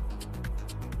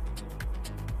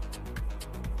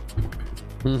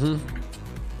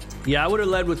 Yeah, I would have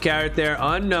led with carrot there,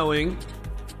 unknowing.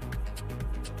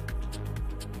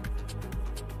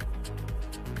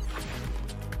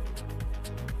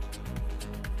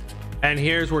 And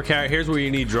here's where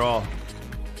you need draw.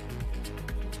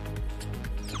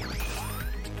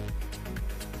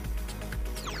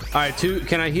 right,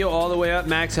 can I heal all the way up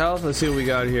max health? Let's see what we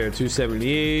got here.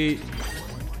 278,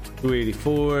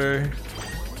 284,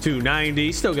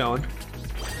 290, still going.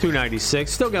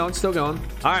 296, still going, still going.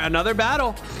 All right, another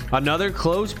battle, another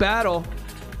close battle.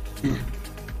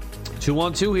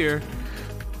 2-on-2 here.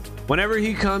 Whenever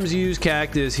he comes, use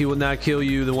cactus. He will not kill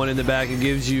you. The one in the back, and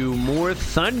gives you more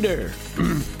thunder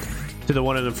to the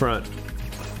one in the front.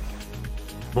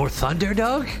 More thunder,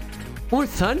 Doug? More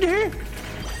thunder?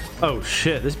 Oh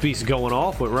shit, this beast's going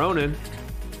off with Ronin.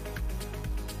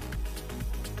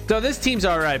 So this team's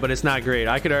all right, but it's not great.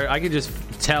 I could just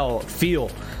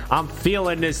feel. I'm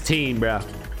feeling this team, bro.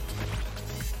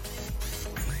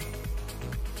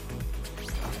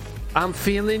 I'm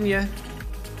feeling ya.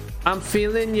 I'm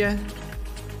feeling ya.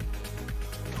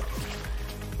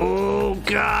 Oh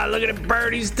god, look at it,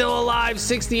 bird. He's still alive.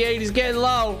 68. He's getting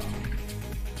low.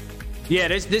 Yeah,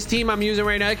 this team I'm using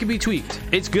right now, it can be tweaked.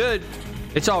 It's good.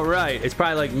 It's all right. It's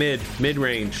probably like mid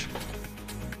range,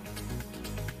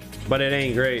 but it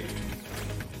ain't great.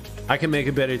 I can make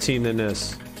a better team than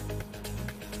this.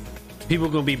 People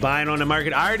gonna be buying on the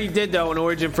market. I already did though. When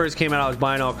Origin first came out, I was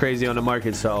buying all crazy on the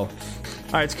market. So, all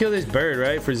right, let's kill this bird,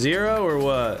 right? For 0 or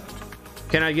what?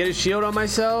 Can I get a shield on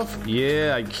myself?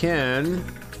 Yeah, I can.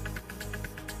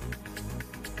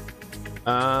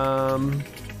 I'm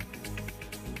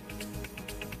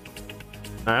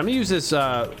gonna use this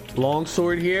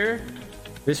longsword here,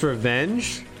 this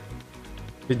revenge,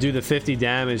 to do the 50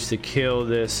 damage to kill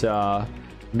this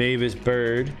Mavis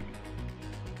bird.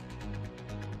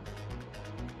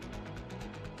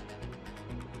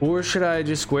 Or should I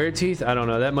just square teeth? I don't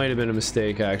know. That might have been a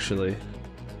mistake, actually.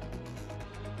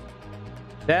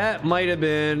 That might have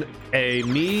been a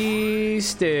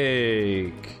mistake.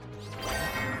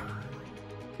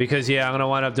 Because, yeah, I'm going to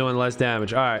wind up doing less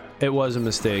damage. All right, it was a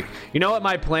mistake. You know what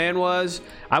my plan was?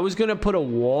 I was going to put a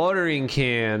watering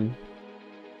can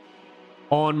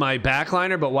on my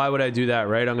backliner, but why would I do that,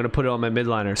 right? I'm going to put it on my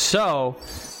midliner. So,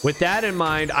 with that in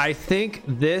mind, I think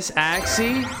this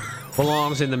Axie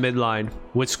belongs in the midline.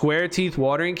 With square teeth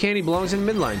watering can, he belongs in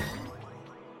the midline.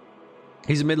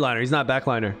 He's a midliner. He's not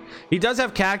backliner. He does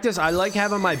have cactus. I like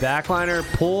having my backliner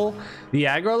pull the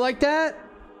aggro like that.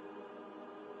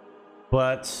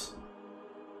 But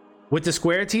with the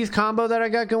square teeth combo that I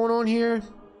got going on here,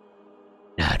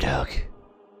 nah, dog.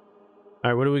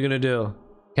 All right, what are we gonna do?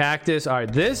 Cactus. All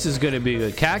right, this is gonna be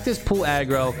good. Cactus, pull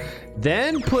aggro,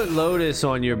 then put Lotus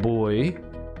on your boy.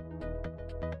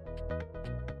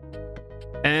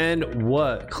 And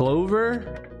what?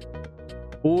 Clover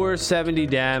or 70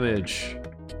 damage?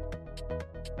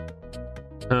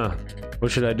 Huh?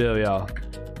 What should I do, y'all?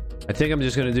 I think I'm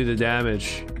just gonna do the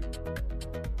damage.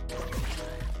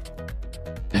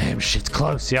 Damn, shit's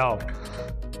close, yo.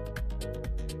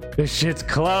 This shit's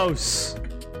close.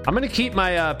 I'm gonna keep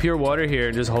my pure water here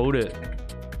and just hold it.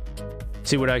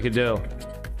 See what I could do.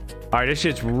 All right, this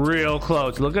shit's real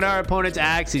close. Look at our opponent's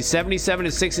Axie, 77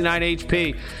 and 69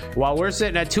 HP, while we're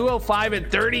sitting at 205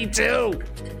 and 32.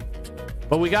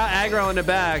 But we got aggro in the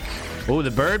back. Oh,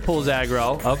 the bird pulls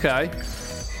aggro. Okay.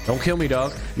 Don't kill me,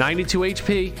 dog. 92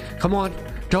 HP. Come on.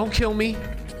 Don't kill me.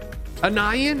 A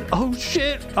Nyan? Oh,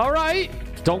 shit. All right.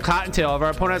 Don't Cottontail. If our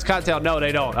opponent has Cottontail. No,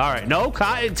 they don't. All right. No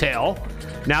Cottontail.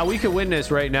 Now we could win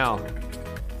this right now.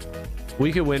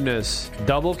 We could win this.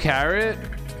 Double carrot.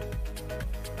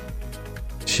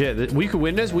 Shit. We could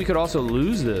win this. We could also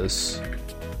lose this.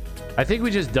 I think we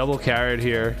just double carrot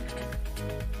here.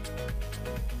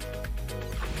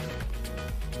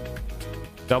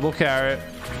 Double carrot.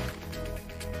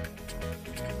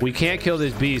 We can't kill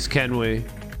this beast, can we?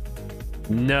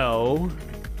 No.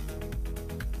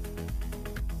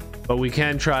 But we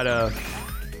can try to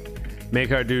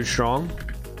make our dude strong.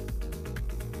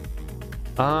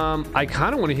 I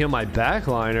kind of want to heal my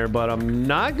backliner, but I'm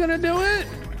not gonna do it.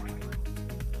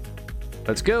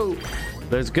 Let's go.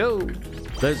 Let's go.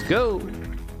 Let's go.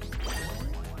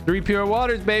 3 pure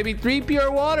waters, baby. 3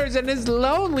 pure waters, and this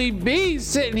lonely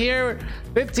beast sitting here,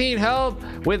 15 health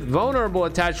with vulnerable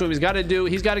attached to him. He's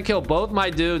got to kill both my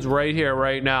dudes right here,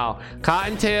 right now.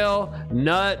 Cottontail,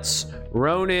 Nuts,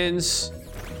 Ronins.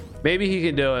 Maybe he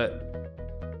can do it.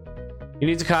 He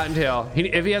needs a Cottontail.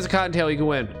 If he has a Cottontail, he can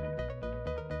win.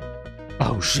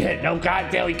 Oh shit, no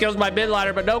Cottontail. He kills my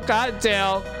midliner, but no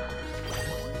Cottontail.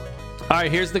 All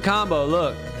right, here's the combo.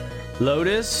 Look,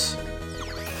 Lotus,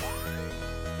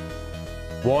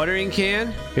 watering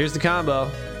can. Here's the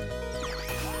combo.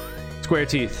 Square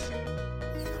teeth.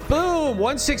 Boom,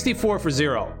 164 for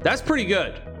 0. That's pretty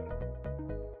good.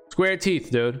 Square teeth,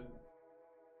 dude.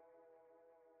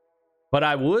 But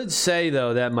I would say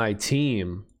though that my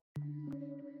team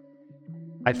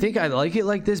I think I like it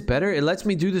like this better. It lets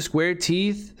me do the square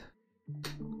teeth.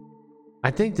 I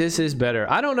think this is better.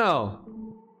 I don't know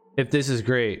if this is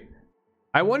great.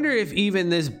 I wonder if even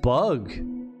this bug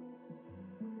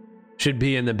should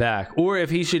be in the back, or if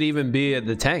he should even be at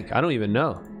the tank. I don't even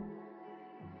know.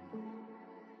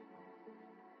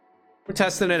 We're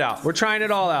testing it out. We're trying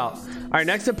it all out. All right,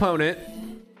 next opponent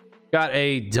got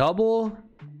a double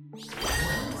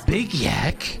big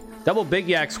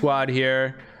yak squad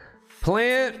here.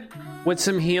 Plant with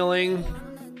some healing,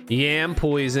 yam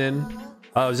poison.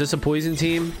 Oh, is this a poison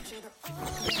team?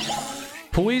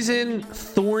 Poison,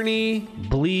 thorny,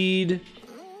 bleed,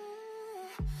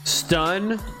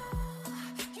 stun,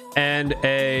 and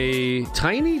a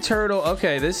tiny turtle.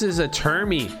 Okay, this is a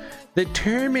Termy. The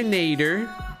Terminator.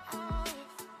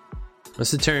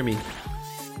 What's the Termy?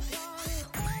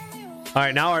 All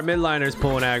right, now our midliner's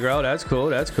pulling aggro. That's cool.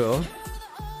 That's cool.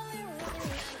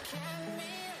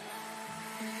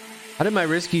 How did my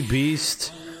risky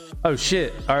beast? Oh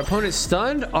shit! Our opponent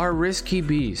stunned our risky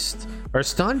beast, or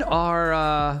stunned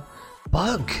our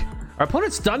bug. Our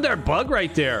opponent stunned our bug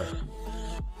right there.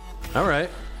 All right.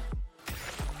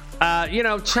 You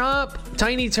know, Chomp,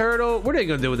 Tiny Turtle. What are they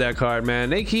gonna do with that card, man?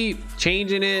 They keep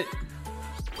changing it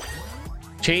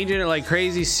like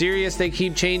crazy. Serious, they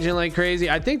keep changing like crazy.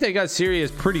 I think they got Serious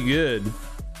pretty good.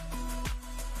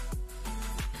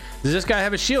 Does this guy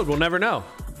have a shield? We'll never know.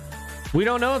 We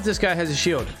don't know if this guy has a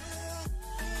shield.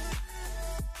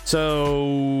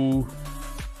 So,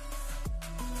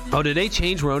 oh, did they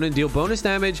change Ronin? Deal bonus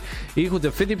damage equal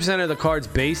to 50% of the card's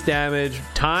base damage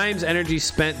times energy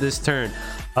spent this turn.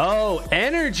 Oh,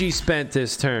 energy spent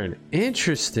this turn.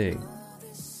 Interesting.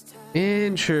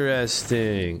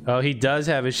 Interesting. Oh, he does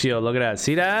have a shield. Look at that.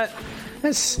 See that?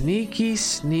 That's sneaky,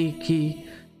 sneaky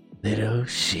little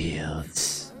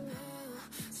shields.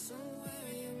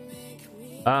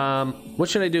 What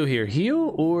should I do here?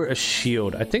 Heal or a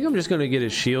shield? I think I'm just gonna get a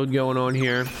shield going on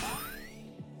here.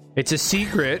 It's a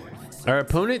secret. Our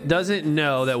opponent doesn't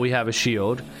know that we have a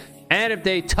shield, and if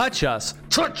they touch us,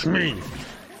 touch me,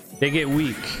 they get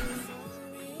weak.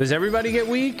 Does everybody get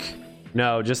weak?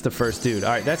 No, just the first dude.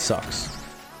 All right, that sucks.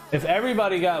 If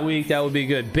everybody got weak, that would be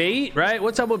good. Bait, right?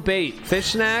 What's up with bait?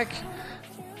 Fish snack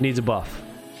needs a buff.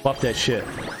 Buff that shit.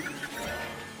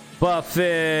 Buff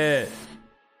it.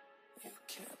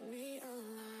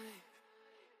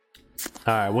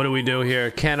 All right, what do we do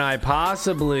here? Can I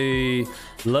possibly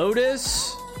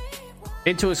Lotus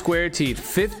into a square teeth?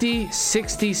 50,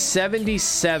 60,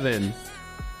 77.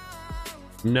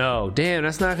 No, damn,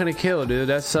 that's not gonna kill, dude.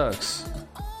 That sucks.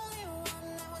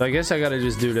 So I guess I gotta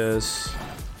just do this.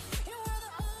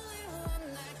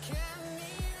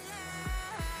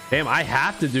 Damn, I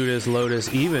have to do this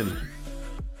Lotus even.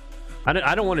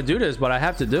 I don't want to do this, but I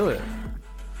have to do it.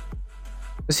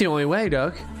 That's the only way,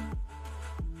 Doug.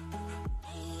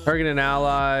 Target an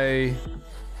ally.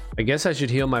 I guess I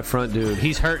should heal my front dude.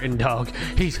 He's hurting, dog.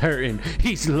 He's hurting.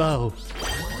 He's low.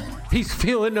 He's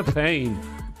feeling the pain.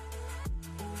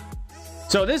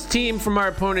 So this team from our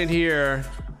opponent here,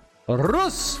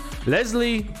 Russ,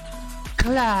 Leslie,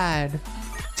 Clyde.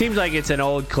 Seems like it's an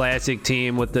old classic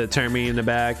team with the Termy in the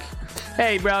back.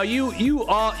 Hey, bro, you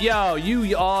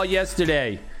all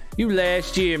yesterday. You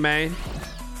last year, man.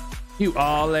 You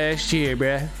all last year,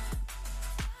 bruh.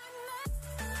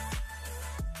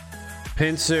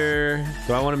 Pincer.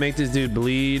 Do I want to make this dude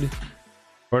bleed,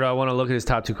 or do I want to look at his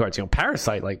top two cards? You know,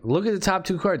 Parasite. Like, look at the top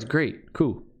two cards. Great,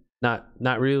 cool.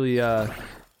 Not really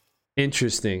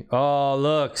interesting. Oh,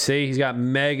 look, see, he's got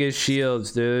mega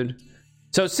shields, dude.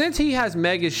 So since he has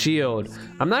mega shield,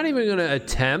 I'm not even gonna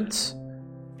attempt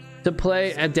to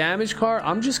play a damage card.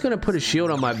 I'm just gonna put a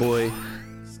shield on my boy.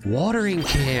 Watering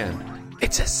can.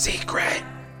 It's a secret.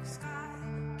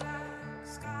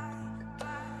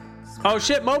 Oh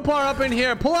shit, Mopar up in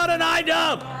here. Pull out an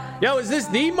iDub. Yo, is this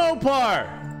the Mopar?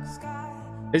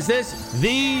 Is this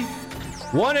the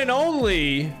one and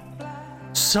only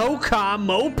SOCOM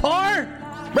Mopar?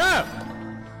 Bro,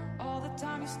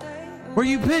 where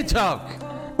you been, dog?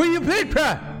 Where you been,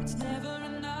 bro?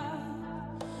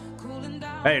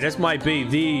 Hey, this might be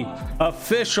the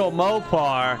official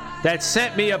Mopar that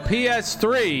sent me a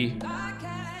PS3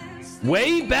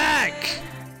 way back.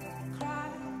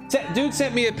 Dude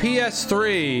sent me a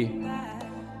PS3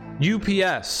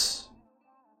 UPS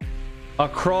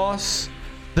across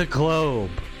the globe.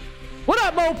 What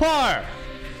up, Mopar?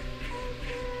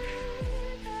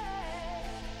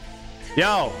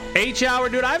 Yo, H-Hour,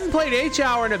 dude. I haven't played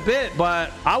H-Hour in a bit,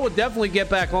 but I will definitely get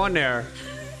back on there.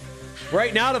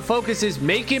 Right now, the focus is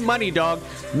making money, dog.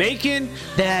 Making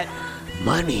that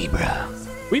money, bro.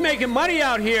 We making money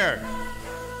out here.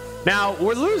 Now,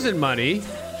 we're losing money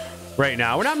right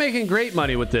now. We're not making great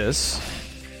money with this.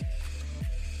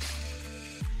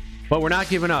 But we're not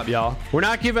giving up, y'all. We're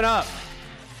not giving up.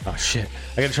 Oh, shit.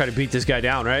 I gotta try to beat this guy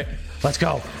down, right? Let's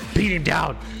go. Beat him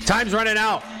down. Time's running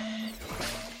out.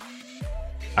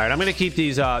 All right, I'm gonna keep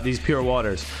these pure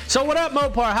waters. So what up,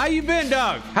 Mopar? How you been,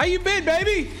 dog? How you been,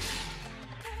 baby?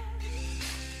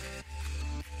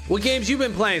 What games you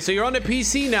been playing? So you're on the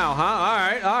PC now,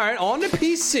 huh? All right, on the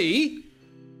PC.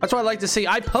 That's what I like to see.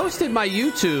 I posted my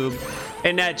YouTube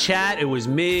in that chat. It was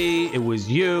me, it was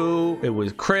you, it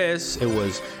was Chris, it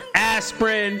was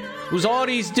Aspirin, it was all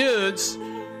these dudes,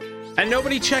 and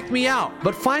nobody checked me out.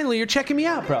 But finally, you're checking me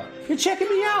out, bro. You're checking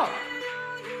me out.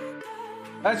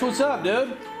 That's what's up,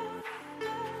 dude.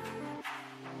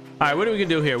 All right, what are we gonna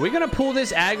do here? We're gonna pull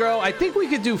this aggro. I think we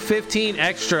could do 15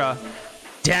 extra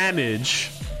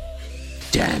damage.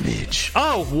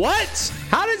 Oh, what?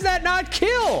 How does that not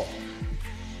kill?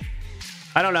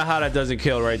 I don't know how that doesn't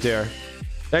kill right there.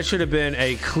 That should have been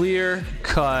a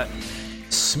clear-cut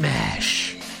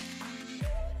smash.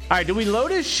 All right, do we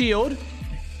load his shield?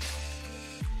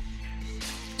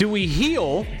 Do we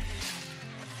heal?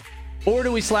 Or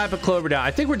do we slap a clover down?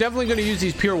 I think we're definitely going to use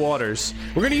these pure waters.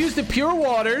 We're going to use the pure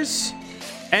waters.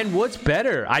 And what's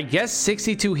better? I guess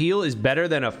 62 heal is better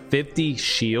than a 50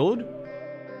 shield.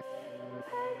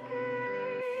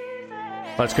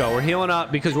 Let's go. We're healing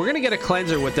up because we're going to get a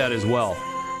cleanser with that as well.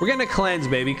 We're getting a cleanse,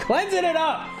 baby. Cleansing it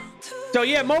up. So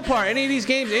yeah, Mopar, any of these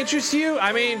games interest you?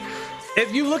 I mean,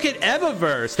 if you look at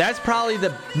Evaverse, that's probably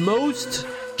the most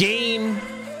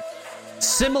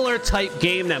similar type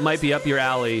game that might be up your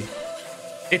alley.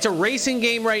 It's a racing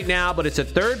game right now, but it's a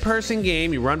third-person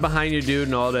game. You run behind your dude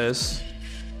and all this.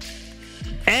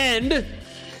 And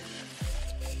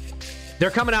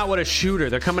they're coming out with a shooter.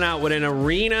 They're coming out with an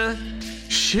arena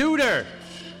shooter.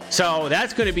 So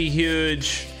that's going to be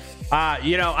huge.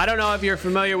 You know, I don't know if you're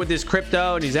familiar with this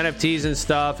crypto and these NFTs and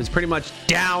stuff. It's pretty much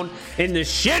down in the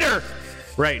shitter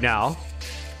right now.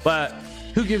 But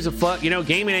who gives a fuck? You know,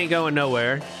 gaming ain't going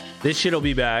nowhere. This shit will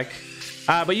be back.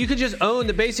 But you can just own,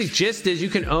 the basic gist is you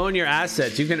can own your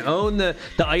assets. You can own the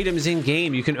items in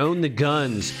game. You can own the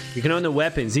guns. You can own the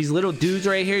weapons. These little dudes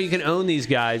right here, you can own these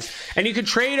guys. And you can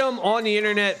trade them on the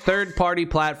internet, third-party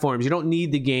platforms. You don't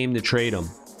need the game to trade them.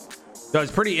 So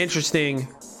it's pretty interesting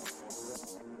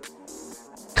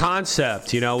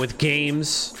concept, you know, with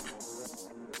games.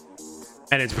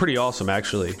 And it's pretty awesome,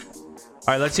 actually. All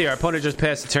right, let's see. Our opponent just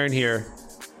passed the turn here.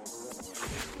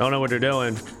 Don't know what they're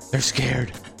doing. They're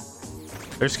scared.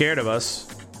 They're scared of us.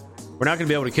 We're not going to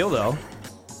be able to kill, though.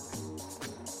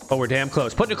 Oh, we're damn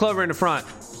close. Putting the clover in the front.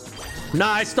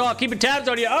 Nice stall. Keeping tabs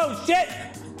on you. Oh, shit.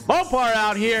 Mopar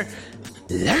out here.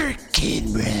 Lurking,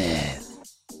 bruh.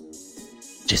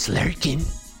 Just lurking.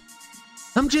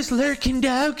 I'm just lurking,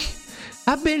 dog.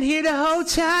 I've been here the whole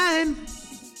time.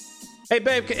 Hey,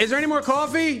 babe, is there any more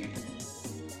coffee?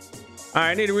 All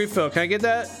right, I need a refill. Can I get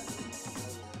that?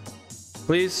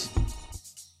 Please?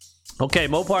 Okay,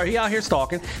 Mopar, he out here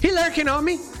stalking. He lurking on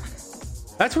me.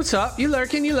 That's what's up. You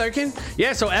lurking, you lurking.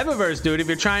 Yeah, so Evaverse, dude, if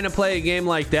you're trying to play a game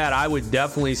like that, I would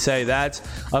definitely say that's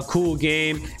a cool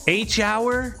game.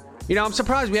 H-Hour? You know, I'm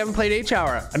surprised we haven't played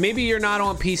H-Hour. Maybe you're not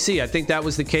on PC. I think that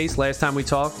was the case last time we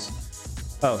talked.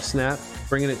 Oh, snap.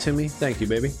 Bringing it to me. Thank you,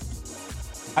 baby.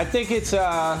 I think it's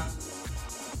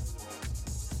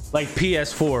like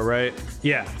PS4, right?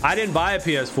 Yeah. I didn't buy a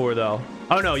PS4 though.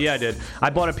 Oh no, yeah, I did. I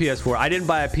bought a PS4. I didn't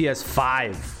buy a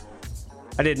PS5.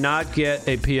 I did not get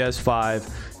a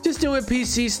PS5. Just doing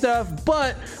PC stuff.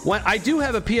 But when I do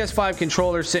have a PS5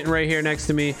 controller sitting right here next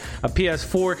to me, a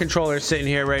PS4 controller sitting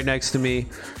here right next to me,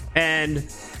 and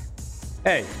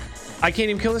hey, I can't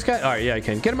even kill this guy. All right, yeah, I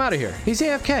can. Get him out of here. He's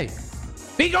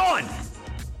AFK. Be gone.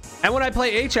 And when I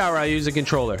play H-Hour, I use a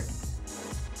controller.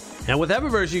 And with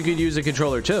Evaverse, you could use a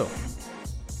controller too.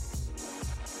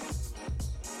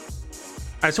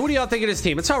 All right, so what do y'all think of this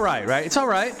team? It's all right, right? It's all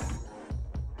right.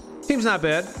 Team's not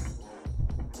bad.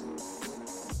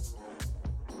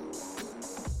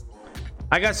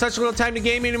 I got such little time to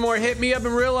game anymore. Hit me up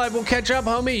in real life. We'll catch up,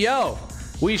 homie. Yo,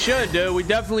 we should, dude. We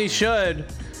definitely should.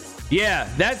 Yeah,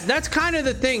 that's kind of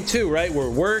the thing too, right? We're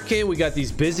working. We got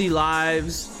these busy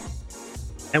lives.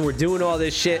 And we're doing all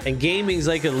this shit. And gaming's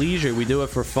like a leisure. We do it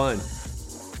for fun.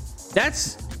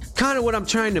 That's kind of what I'm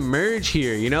trying to merge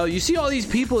here. You know, you see all these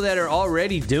people that are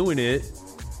already doing it.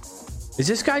 Is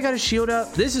this guy got a shield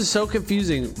up? This is so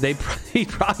confusing. He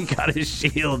probably got a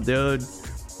shield, dude.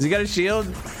 Has he got a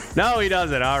shield? No, he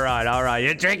doesn't. All right.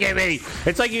 You're tricking me.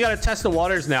 It's like you got to test the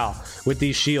waters now with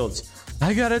these shields.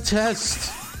 I got to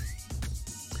test.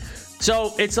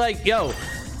 So it's like, yo,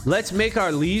 let's make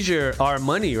our leisure our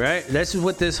money, right? This is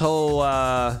what this whole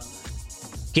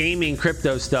gaming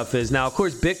crypto stuff is. Now, of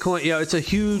course, Bitcoin, you know, it's a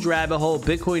huge rabbit hole.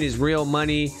 Bitcoin is real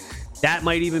money. That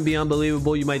might even be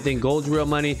unbelievable. You might think gold's real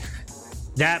money.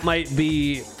 That might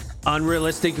be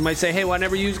unrealistic. You might say, hey, well, I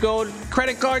never use gold.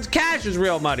 Credit cards, cash is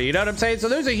real money. You know what I'm saying? So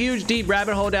there's a huge deep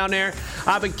rabbit hole down there.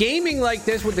 But gaming like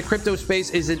this with the crypto space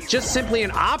is it just simply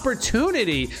an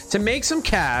opportunity to make some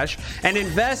cash and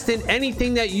invest in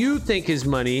anything that you think is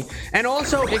money. And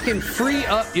also it can free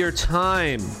up your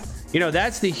time. You know,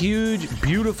 that's the huge,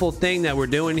 beautiful thing that we're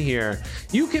doing here.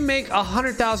 You can make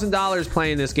 $100,000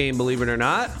 playing this game, believe it or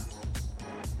not.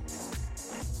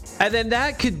 And then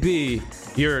that could be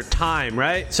your time,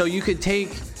 right? So you could take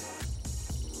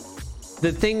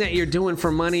the thing that you're doing for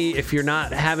money if you're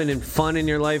not having fun in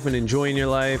your life and enjoying your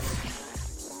life,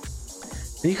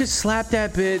 and you could slap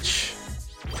that bitch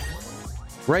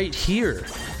right here.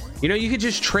 You know, you could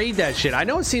just trade that shit. I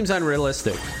know it seems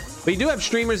unrealistic, but you do have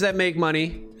streamers that make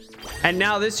money. And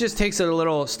now this just takes it a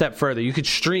little step further. You could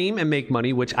stream and make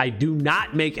money, which I do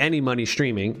not make any money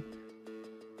streaming.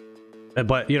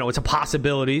 But, you know, it's a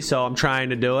possibility, so I'm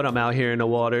trying to do it. I'm out here in the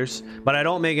waters. But I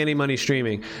don't make any money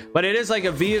streaming. But it is like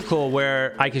a vehicle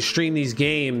where I can stream these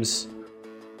games,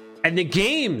 and the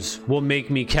games will make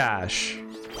me cash.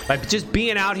 Like just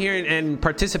being out here and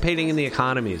participating in the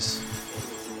economies.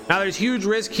 Now, there's huge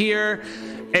risk here.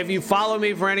 If you follow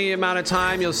me for any amount of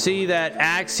time, you'll see that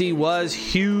Axie was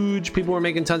huge. People were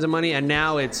making tons of money, and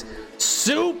now it's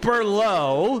super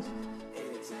low,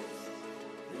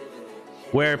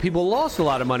 where people lost a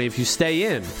lot of money if you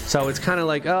stay in. So it's kind of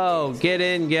like, oh, get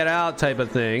in, get out type of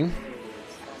thing.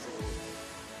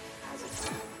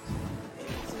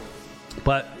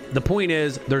 But the point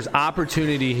is, there's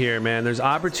opportunity here, man. There's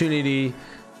opportunity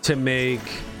to make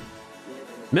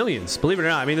millions, believe it or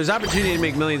not. I mean, there's opportunity to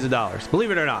make millions of dollars,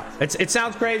 believe it or not. It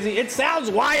sounds crazy. It sounds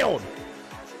wild.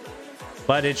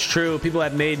 But it's true. People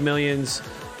have made millions.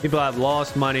 People have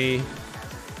lost money.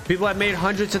 People have made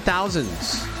hundreds of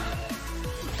thousands.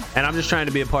 And I'm just trying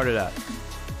to be a part of that.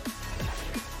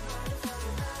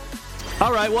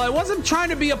 All right, well, I wasn't trying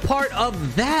to be a part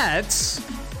of that,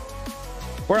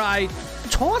 where I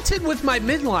taunted with my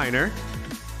midliner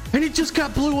and it just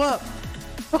got blew up.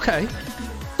 Okay.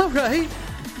 All right.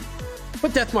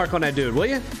 Put death mark on that dude, will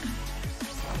you?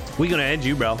 We gonna end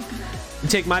you, bro. You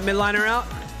take my midliner out,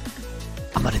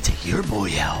 I'm gonna take your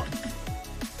boy out.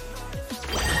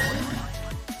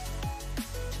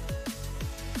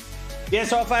 Yeah,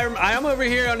 so if I am over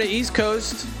here on the East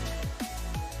Coast,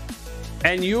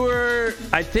 and you're,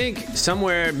 I think,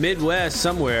 somewhere Midwest,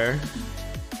 somewhere,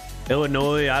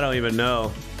 Illinois, I don't even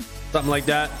know, something like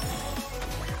that.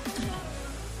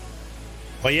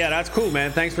 But yeah, that's cool,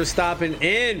 man. Thanks for stopping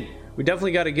in. We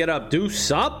definitely got to get up, do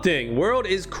something. World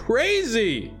is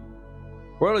crazy.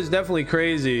 World is definitely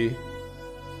crazy.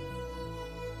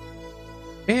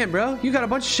 Damn, bro, you got a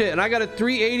bunch of shit, and I got a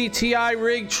 380 Ti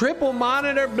rig, triple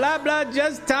monitor, blah blah,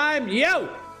 just time. Yo,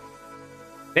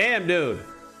 damn, dude.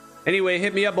 Anyway,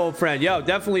 hit me up, old friend. Yo,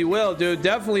 definitely will, dude.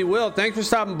 Definitely will. Thanks for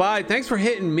stopping by. Thanks for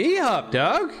hitting me up,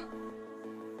 Doug.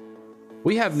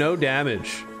 We have no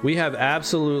damage. We have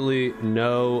absolutely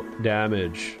no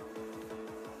damage.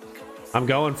 I'm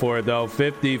going for it though.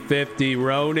 50-50.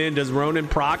 Ronin. Does Ronin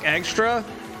proc extra?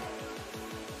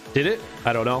 Did it?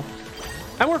 I don't know.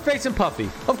 And we're facing Puffy.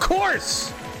 Of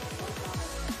course!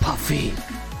 Puffy.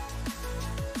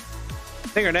 I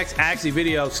think our next Axie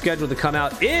video scheduled to come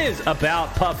out is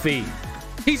about Puffy.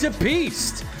 He's a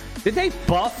beast. Did they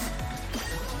buff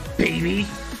Baby?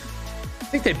 I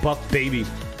think they buffed Baby.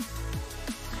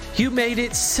 You made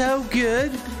it so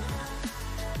good.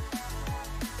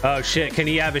 Oh shit, can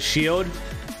he have a shield?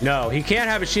 No, he can't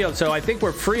have a shield, so I think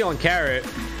we're free on Carrot.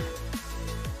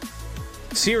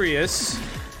 Serious.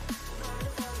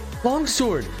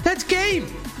 Longsword. That's game.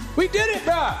 We did it,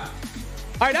 bro. All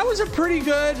right, that was a pretty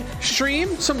good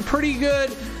stream. Some pretty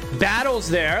good battles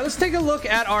there. Let's take a look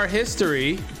at our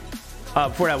history.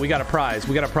 Before that, we got a prize.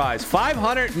 We got a prize.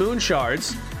 500 moon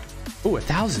shards. Ooh,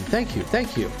 1,000. Thank you.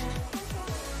 Thank you.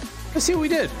 Let's see what we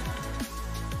did.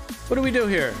 What do we do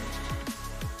here?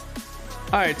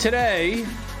 All right, today.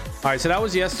 All right, so that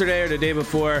was yesterday or the day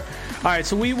before. All right,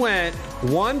 so we went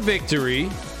 1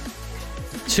 victory.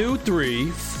 2, 3,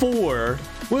 4.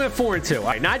 We went 4 and 2. All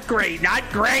right, not great, not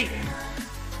great.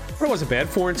 But it wasn't bad.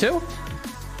 4 and 2.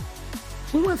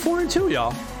 We went 4 and 2, y'all.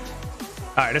 All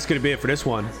right, that's gonna be it for this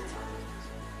one.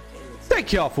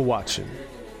 Thank y'all for watching.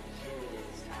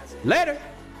 Later.